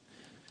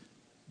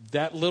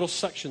 That little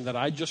section that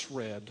I just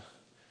read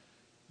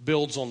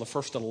builds on the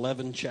first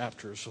 11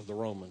 chapters of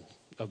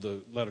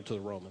the letter to the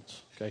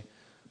Romans. Okay?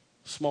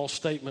 Small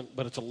statement,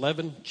 but it's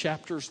 11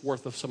 chapters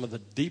worth of some of the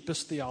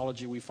deepest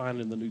theology we find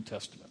in the New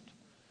Testament.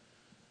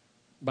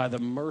 By the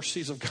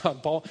mercies of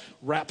God, Paul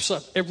wraps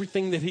up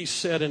everything that he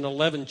said in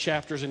 11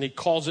 chapters, and he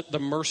calls it the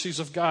mercies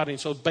of God. And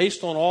so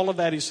based on all of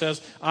that, he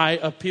says, I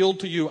appeal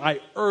to you, I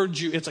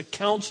urge you. It's a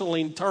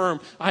counseling term.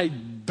 I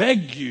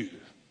beg you,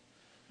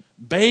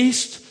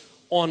 based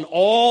on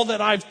all that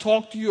I've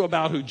talked to you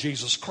about who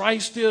Jesus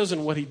Christ is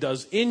and what he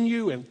does in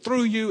you and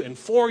through you and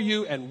for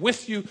you and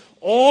with you,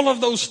 all of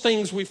those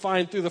things we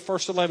find through the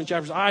first 11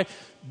 chapters. I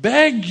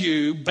beg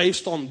you,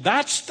 based on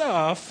that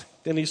stuff,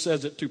 then he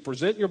says it, to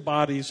present your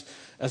bodies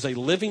as a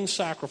living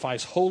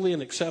sacrifice, holy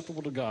and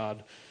acceptable to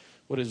God,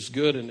 what is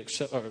good and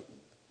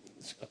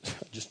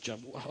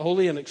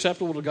holy and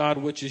acceptable to God,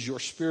 which is your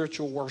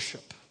spiritual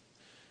worship.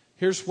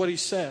 Here's what he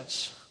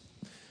says.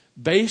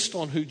 Based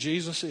on who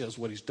Jesus is,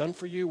 what he's done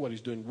for you, what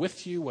he's doing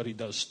with you, what he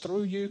does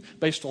through you,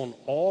 based on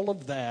all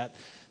of that,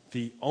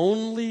 the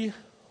only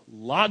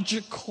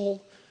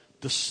logical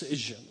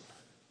decision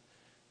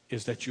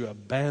is that you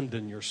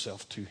abandon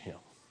yourself to him.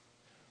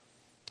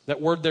 That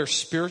word there,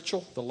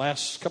 spiritual, the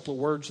last couple of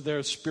words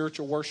there,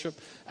 spiritual worship.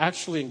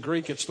 Actually, in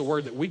Greek, it's the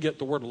word that we get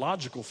the word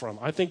logical from.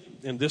 I think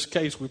in this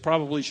case, we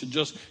probably should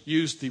just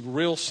use the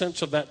real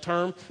sense of that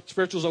term.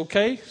 Spiritual is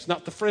okay. It's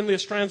not the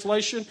friendliest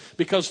translation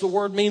because the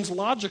word means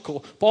logical.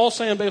 Paul's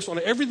saying, based on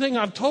everything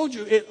I've told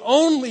you, it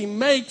only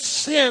makes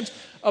sense.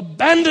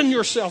 Abandon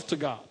yourself to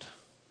God.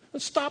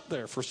 Let's stop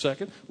there for a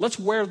second. Let's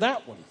wear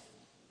that one.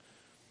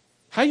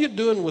 How you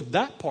doing with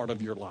that part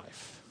of your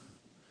life?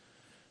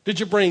 Did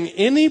you bring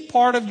any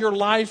part of your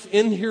life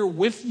in here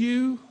with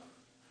you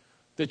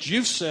that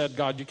you've said,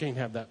 God, you can't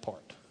have that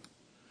part?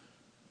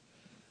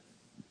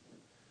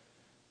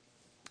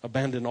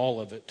 Abandon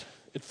all of it.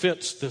 It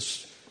fits,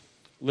 this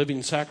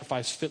living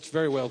sacrifice fits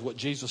very well with what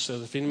Jesus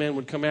says. If any man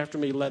would come after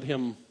me, let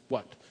him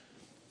what?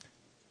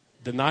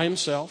 Deny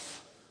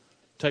himself,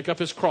 take up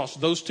his cross.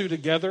 Those two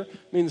together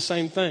mean the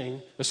same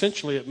thing.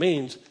 Essentially, it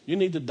means you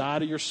need to die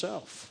to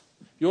yourself.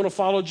 You want to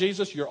follow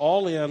Jesus, you're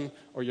all in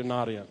or you're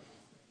not in.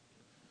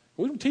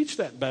 We don't teach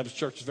that in Baptist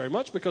churches very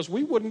much because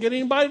we wouldn't get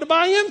anybody to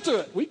buy into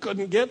it. We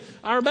couldn't get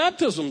our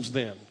baptisms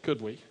then,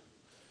 could we?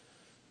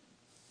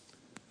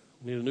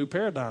 We need a new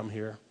paradigm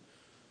here.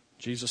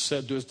 Jesus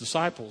said to his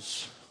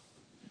disciples,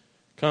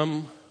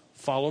 come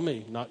follow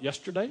me. Not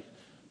yesterday,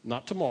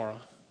 not tomorrow,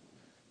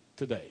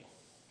 today.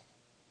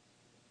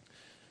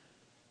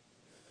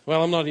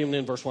 Well, I'm not even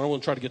in verse 1. I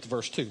want to try to get to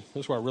verse 2.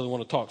 That's where I really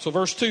want to talk. So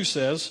verse 2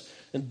 says,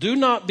 and do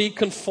not be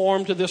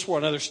conformed to this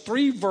world. Now there's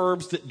 3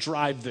 verbs that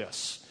drive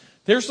this.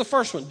 Here's the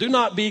first one. Do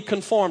not be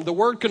conformed. The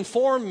word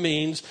conform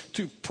means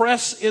to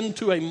press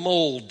into a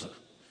mold.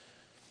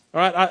 All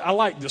right, I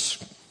like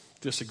this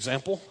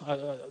example.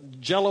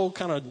 Jell-O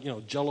kind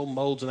of, Jell-O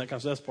molds and that kind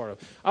of stuff. That's part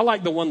of it. I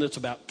like the one that's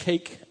about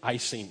cake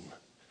icing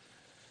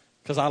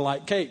because I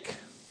like cake,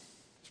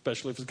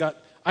 especially if it's got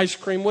ice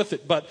cream with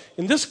it. But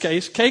in this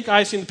case, cake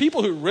icing, the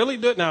people who really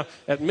do it, now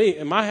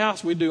in my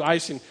house, we do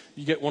icing.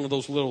 You get one of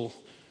those little,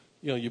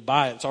 you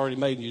buy it, it's already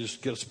made, and you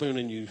just get a spoon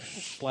and you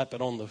slap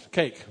it on the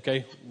cake,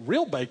 okay?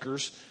 Real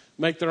bakers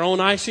make their own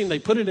icing. They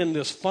put it in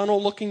this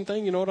funnel-looking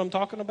thing, you know what I'm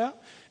talking about?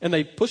 And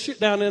they push it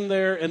down in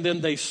there, and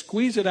then they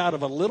squeeze it out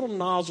of a little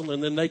nozzle,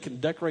 and then they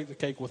can decorate the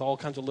cake with all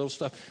kinds of little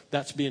stuff.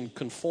 That's being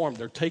conformed.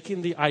 They're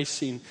taking the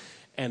icing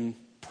and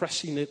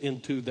pressing it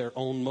into their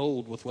own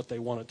mold with what they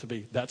want it to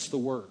be. That's the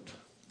word.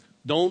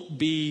 Don't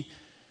be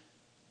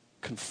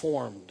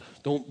conformed.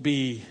 Don't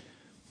be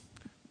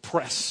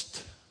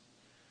pressed.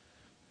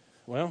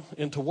 Well,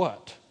 into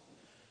what?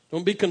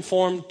 Don't be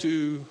conformed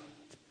to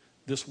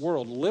this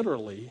world.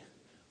 Literally,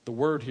 the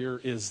word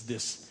here is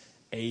this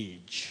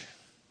age.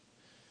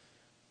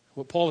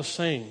 What Paul is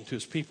saying to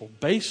his people,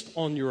 based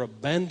on your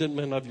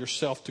abandonment of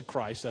yourself to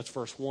Christ, that's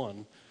verse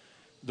 1,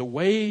 the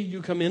way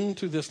you come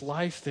into this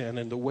life then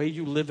and the way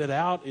you live it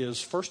out is,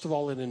 first of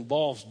all, it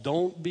involves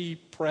don't be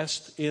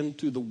pressed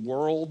into the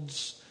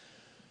world's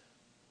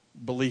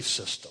belief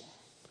system.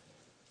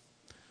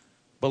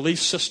 Belief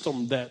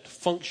system that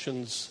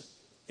functions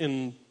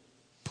in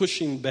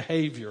pushing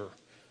behavior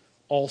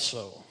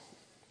also.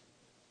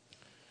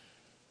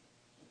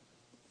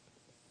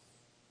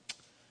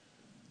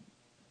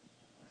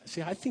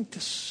 See, I think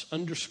this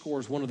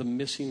underscores one of the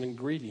missing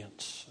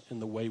ingredients in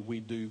the way we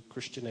do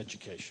Christian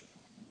education.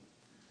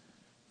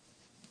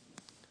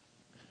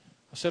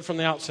 I said from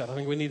the outset, I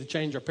think we need to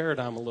change our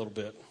paradigm a little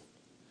bit.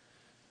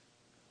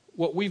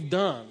 What we've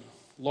done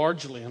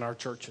largely in our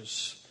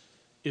churches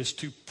is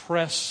to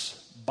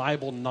press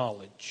Bible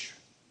knowledge.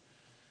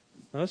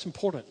 Now that's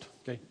important.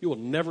 Okay? You will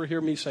never hear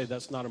me say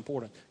that's not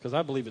important because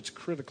I believe it's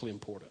critically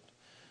important.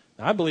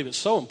 Now, I believe it's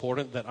so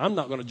important that I'm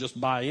not going to just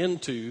buy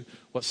into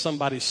what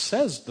somebody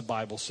says the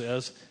Bible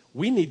says.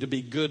 We need to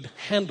be good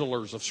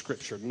handlers of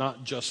Scripture,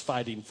 not just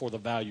fighting for the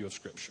value of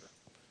Scripture.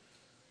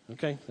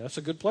 Okay? That's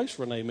a good place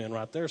for an amen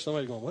right there.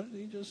 Somebody's going, what did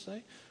he just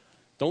say?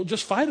 Don't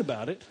just fight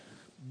about it.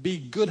 be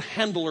good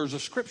handlers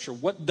of Scripture.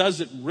 What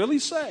does it really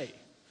say?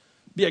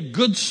 Be a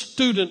good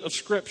student of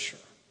Scripture.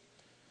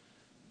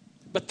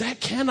 But that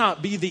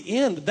cannot be the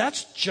end.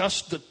 That's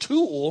just the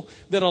tool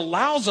that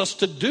allows us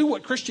to do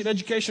what Christian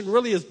education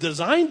really is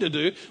designed to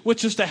do,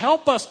 which is to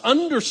help us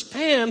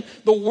understand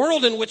the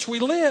world in which we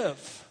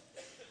live.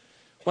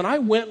 When I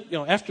went,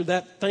 after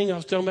that thing I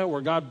was telling about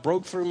where God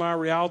broke through my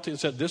reality and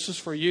said, this is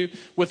for you,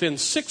 within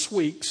 6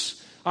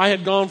 weeks, I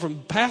had gone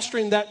from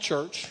pastoring that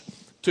church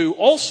to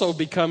also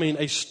becoming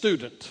a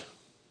student.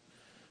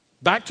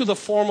 Back to the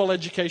formal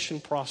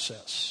education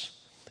process.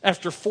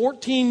 After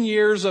 14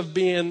 years of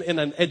being in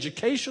an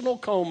educational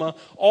coma,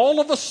 all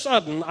of a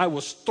sudden I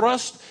was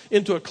thrust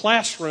into a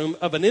classroom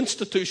of an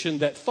institution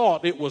that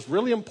thought it was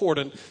really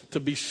important to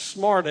be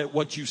smart at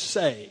what you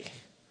say.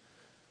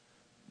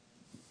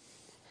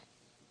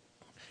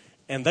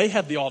 And they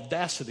had the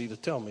audacity to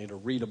tell me to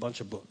read a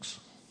bunch of books.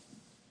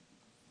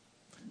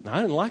 Now,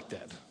 I didn't like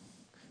that.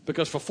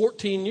 Because for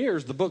 14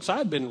 years, the books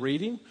I'd been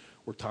reading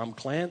were Tom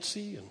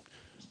Clancy and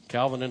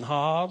Calvin and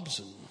Hobbes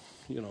and,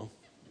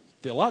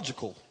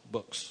 theological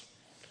books.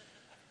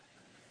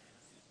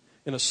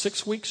 In a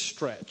 6-week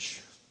stretch,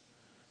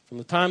 from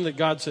the time that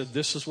God said,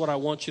 this is what I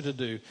want you to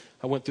do,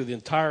 I went through the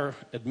entire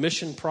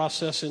admission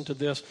process into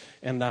this,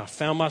 and I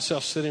found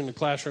myself sitting in the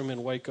classroom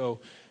in Waco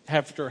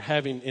after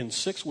having, in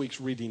 6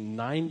 weeks, reading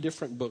 9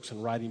 different books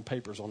and writing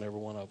papers on every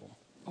one of them.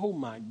 Oh,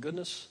 my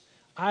goodness.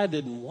 I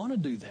didn't want to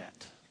do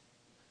that.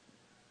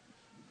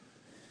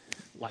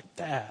 Like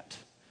that.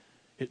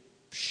 It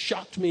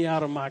shocked me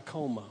out of my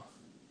coma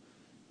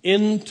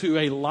into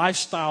a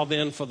lifestyle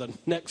then for the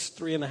next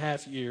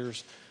 3.5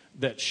 years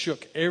that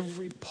shook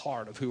every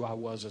part of who I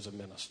was as a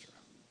minister.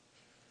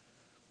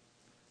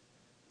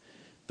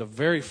 The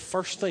very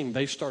first thing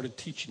they started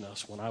teaching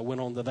us when I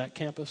went onto that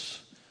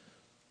campus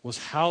was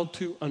how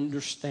to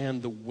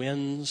understand the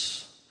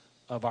winds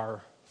of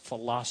our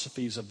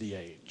philosophies of the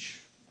age.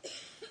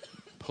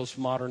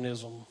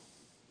 Postmodernism,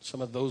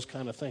 some of those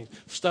kind of things.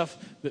 Stuff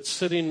that's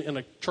sitting in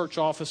a church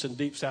office in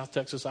deep South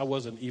Texas I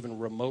wasn't even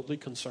remotely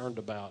concerned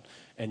about.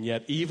 And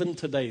yet even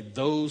today,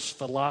 those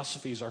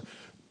philosophies are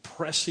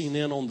pressing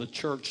in on the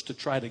church to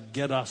try to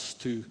get us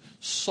to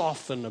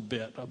soften a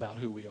bit about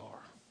who we are.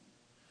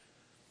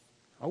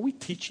 Are we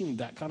teaching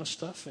that kind of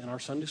stuff in our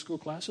Sunday school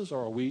classes,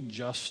 or are we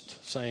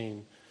just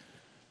saying,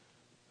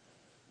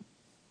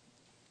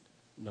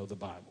 know the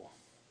Bible?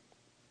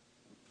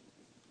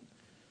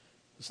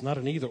 It's not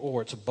an either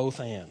or, it's a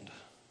both and.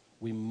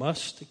 We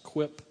must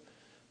equip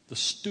the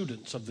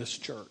students of this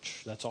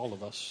church, that's all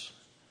of us,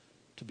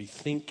 to be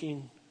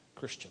thinking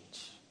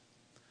Christians.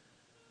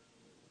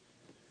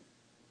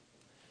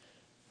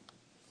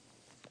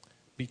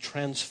 Be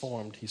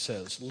transformed, he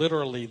says.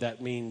 Literally,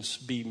 that means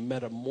be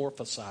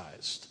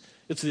metamorphosized.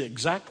 It's the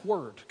exact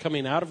word.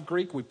 Coming out of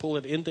Greek, we pull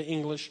it into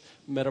English,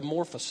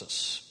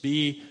 metamorphosis.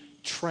 Be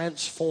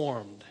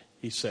transformed,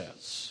 he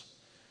says.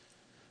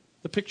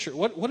 The picture,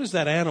 what is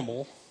that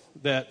animal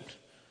that,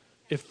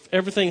 if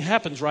everything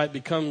happens right,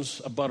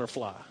 becomes a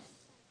butterfly?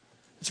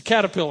 It's a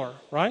caterpillar,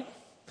 right?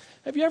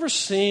 Have you ever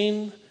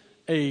seen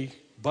a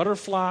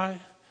butterfly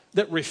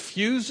that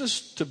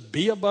refuses to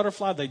be a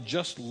butterfly? They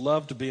just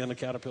love to be in a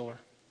caterpillar.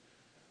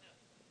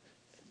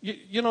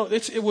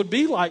 It would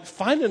be like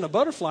finding a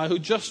butterfly who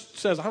just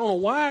says, I don't know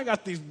why I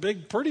got these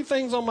big pretty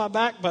things on my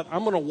back, but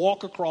I'm going to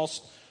walk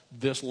across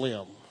this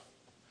limb.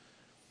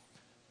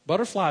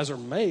 Butterflies are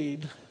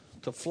made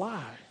to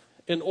fly.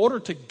 In order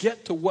to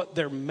get to what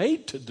they're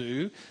made to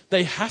do,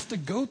 they have to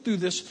go through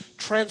this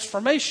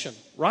transformation,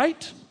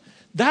 right?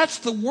 That's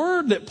the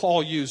word that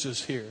Paul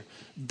uses here.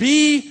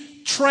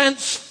 Be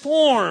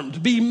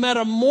transformed, be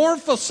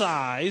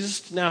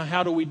metamorphosized. Now,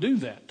 how do we do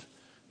that?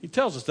 He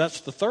tells us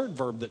that's the third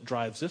verb that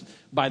drives this,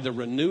 by the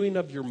renewing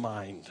of your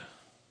mind.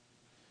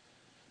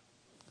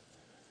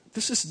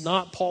 This is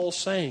not Paul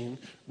saying,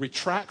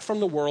 retract from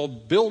the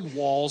world, build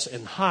walls,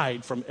 and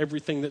hide from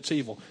everything that's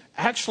evil.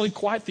 Actually,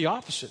 quite the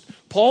opposite.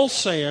 Paul's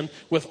saying,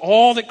 with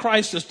all that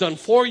Christ has done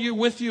for you,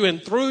 with you,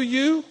 and through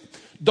you,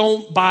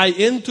 don't buy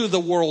into the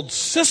world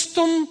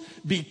system.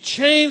 Be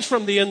changed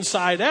from the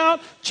inside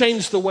out.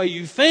 Change the way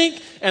you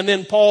think. And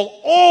then Paul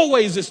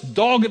always is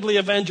doggedly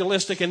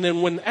evangelistic. And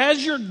then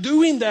as you're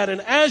doing that and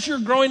as you're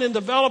growing and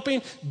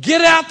developing, get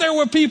out there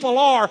where people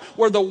are,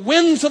 where the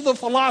winds of the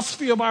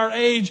philosophy of our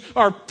age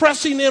are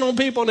pressing in on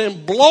people and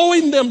then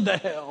blowing them to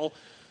hell,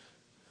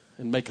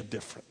 and make a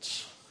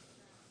difference.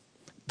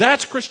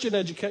 That's Christian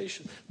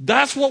education.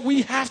 That's what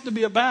we have to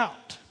be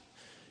about.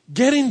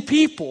 Getting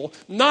people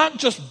not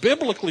just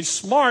biblically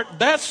smart,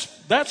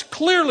 that's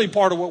clearly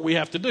part of what we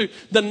have to do.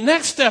 The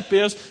next step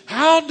is,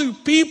 how do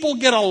people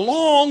get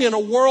along in a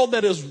world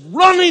that is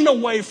running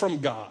away from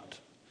God?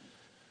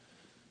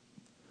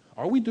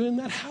 Are we doing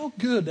that? How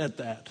good at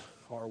that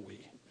are we?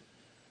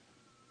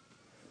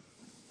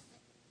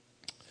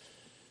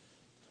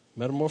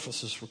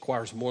 Metamorphosis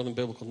requires more than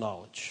biblical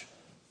knowledge.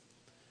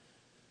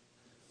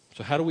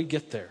 So how do we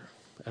get there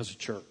as a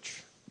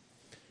church?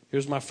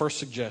 Here's my first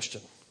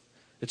suggestion.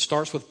 It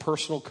starts with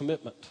personal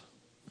commitment.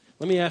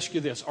 Let me ask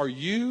you this. Are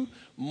you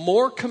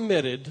more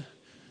committed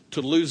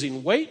to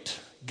losing weight,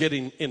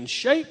 getting in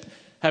shape,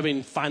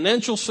 having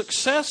financial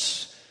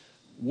success,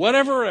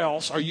 whatever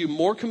else, are you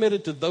more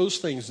committed to those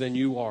things than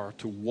you are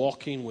to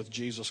walking with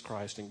Jesus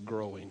Christ and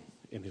growing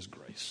in His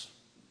grace?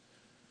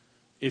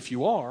 If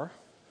you are,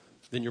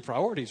 then your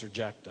priorities are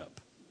jacked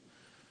up.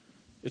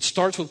 It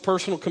starts with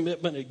personal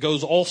commitment. It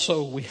goes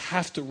also, we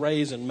have to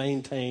raise and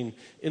maintain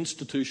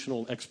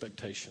institutional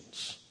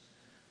expectations.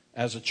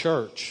 As a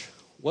church,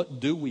 what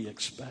do we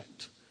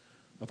expect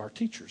of our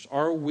teachers?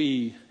 Are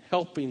we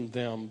helping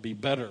them be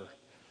better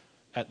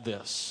at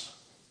this?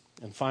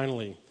 And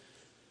finally,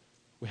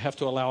 we have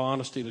to allow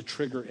honesty to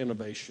trigger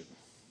innovation.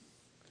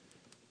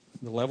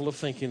 The level of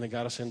thinking that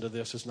got us into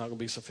this is not going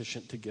to be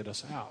sufficient to get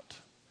us out.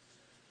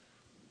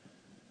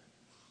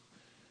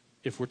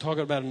 If we're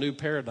talking about a new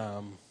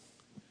paradigm,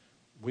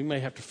 we may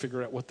have to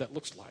figure out what that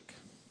looks like.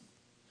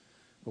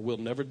 But we'll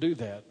never do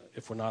that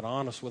if we're not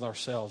honest with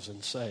ourselves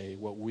and say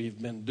what we've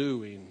been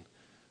doing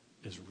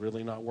is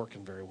really not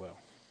working very well.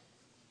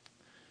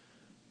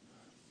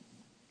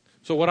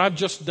 So what I've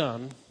just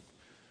done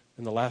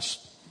in the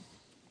last,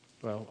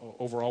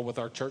 overall with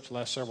our church, the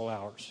last several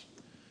hours,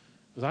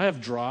 is I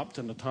have dropped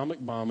an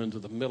atomic bomb into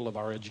the middle of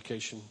our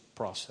education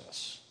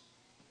process.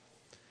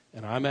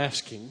 And I'm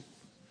asking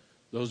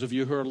those of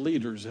you who are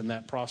leaders in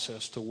that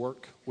process to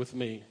work with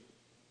me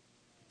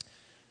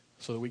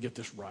so that we get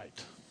this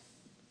right.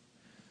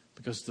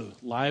 Because the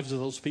lives of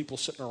those people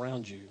sitting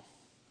around you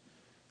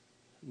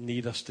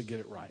need us to get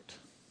it right.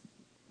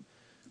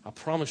 I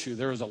promise you,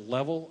 there is a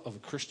level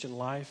of Christian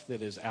life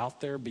that is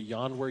out there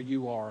beyond where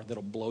you are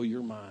that'll blow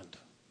your mind.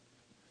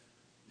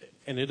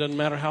 And it doesn't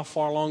matter how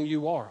far along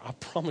you are. I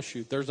promise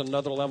you, there's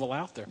another level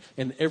out there.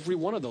 And every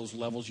one of those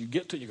levels you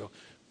get to, you go,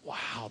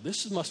 wow,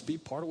 this must be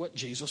part of what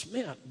Jesus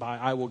meant by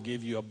I will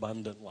give you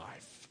abundant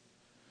life.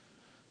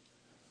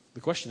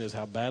 The question is,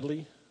 how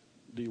badly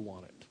do you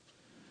want it?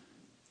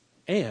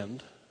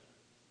 And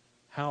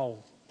how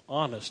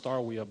honest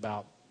are we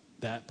about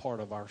that part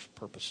of our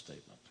purpose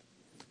statement?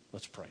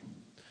 Let's pray.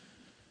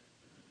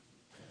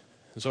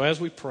 And so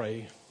as we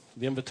pray,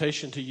 the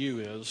invitation to you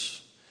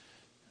is,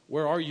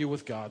 where are you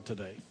with God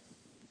today?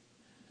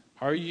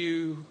 Are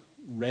you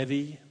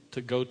ready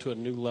to go to a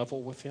new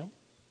level with Him?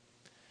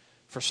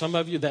 For some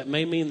of you, that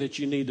may mean that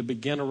you need to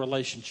begin a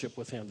relationship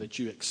with Him, that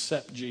you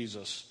accept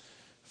Jesus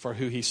for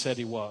who He said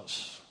He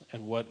was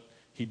and what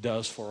He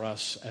does for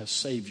us as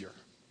Savior.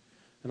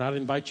 And I'd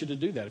invite you to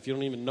do that. If you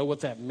don't even know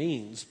what that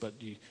means, but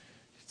you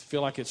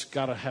feel like it's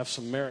got to have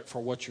some merit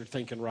for what you're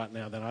thinking right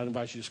now, then I'd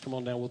invite you to just come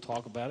on down. We'll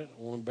talk about it.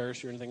 I won't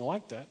embarrass you or anything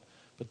like that.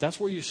 But that's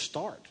where you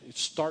start. It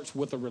starts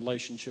with a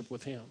relationship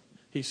with Him.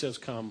 He says,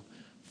 come,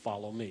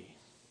 follow me.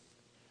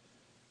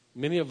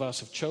 Many of us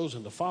have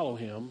chosen to follow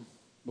Him,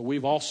 but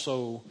we've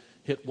also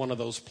hit one of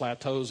those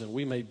plateaus, and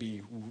we may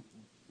be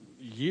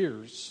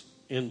years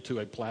into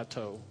a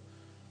plateau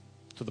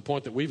to the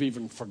point that we've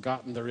even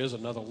forgotten there is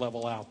another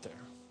level out there.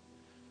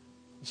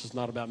 This is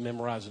not about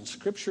memorizing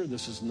Scripture.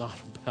 This is not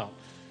about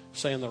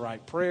saying the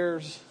right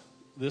prayers.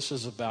 This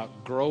is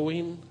about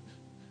growing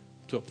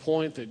to a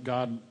point that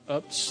God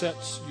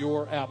upsets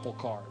your apple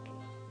cart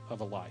of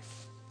a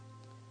life.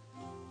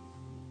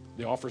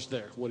 The offer's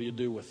there. What do you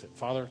do with it?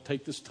 Father,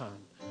 take this time.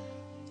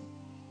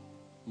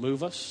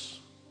 Move us.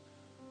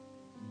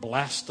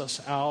 Blast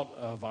us out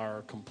of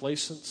our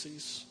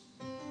complacencies.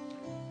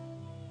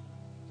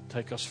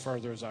 Take us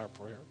further is our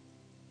prayer.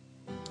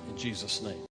 In Jesus' name.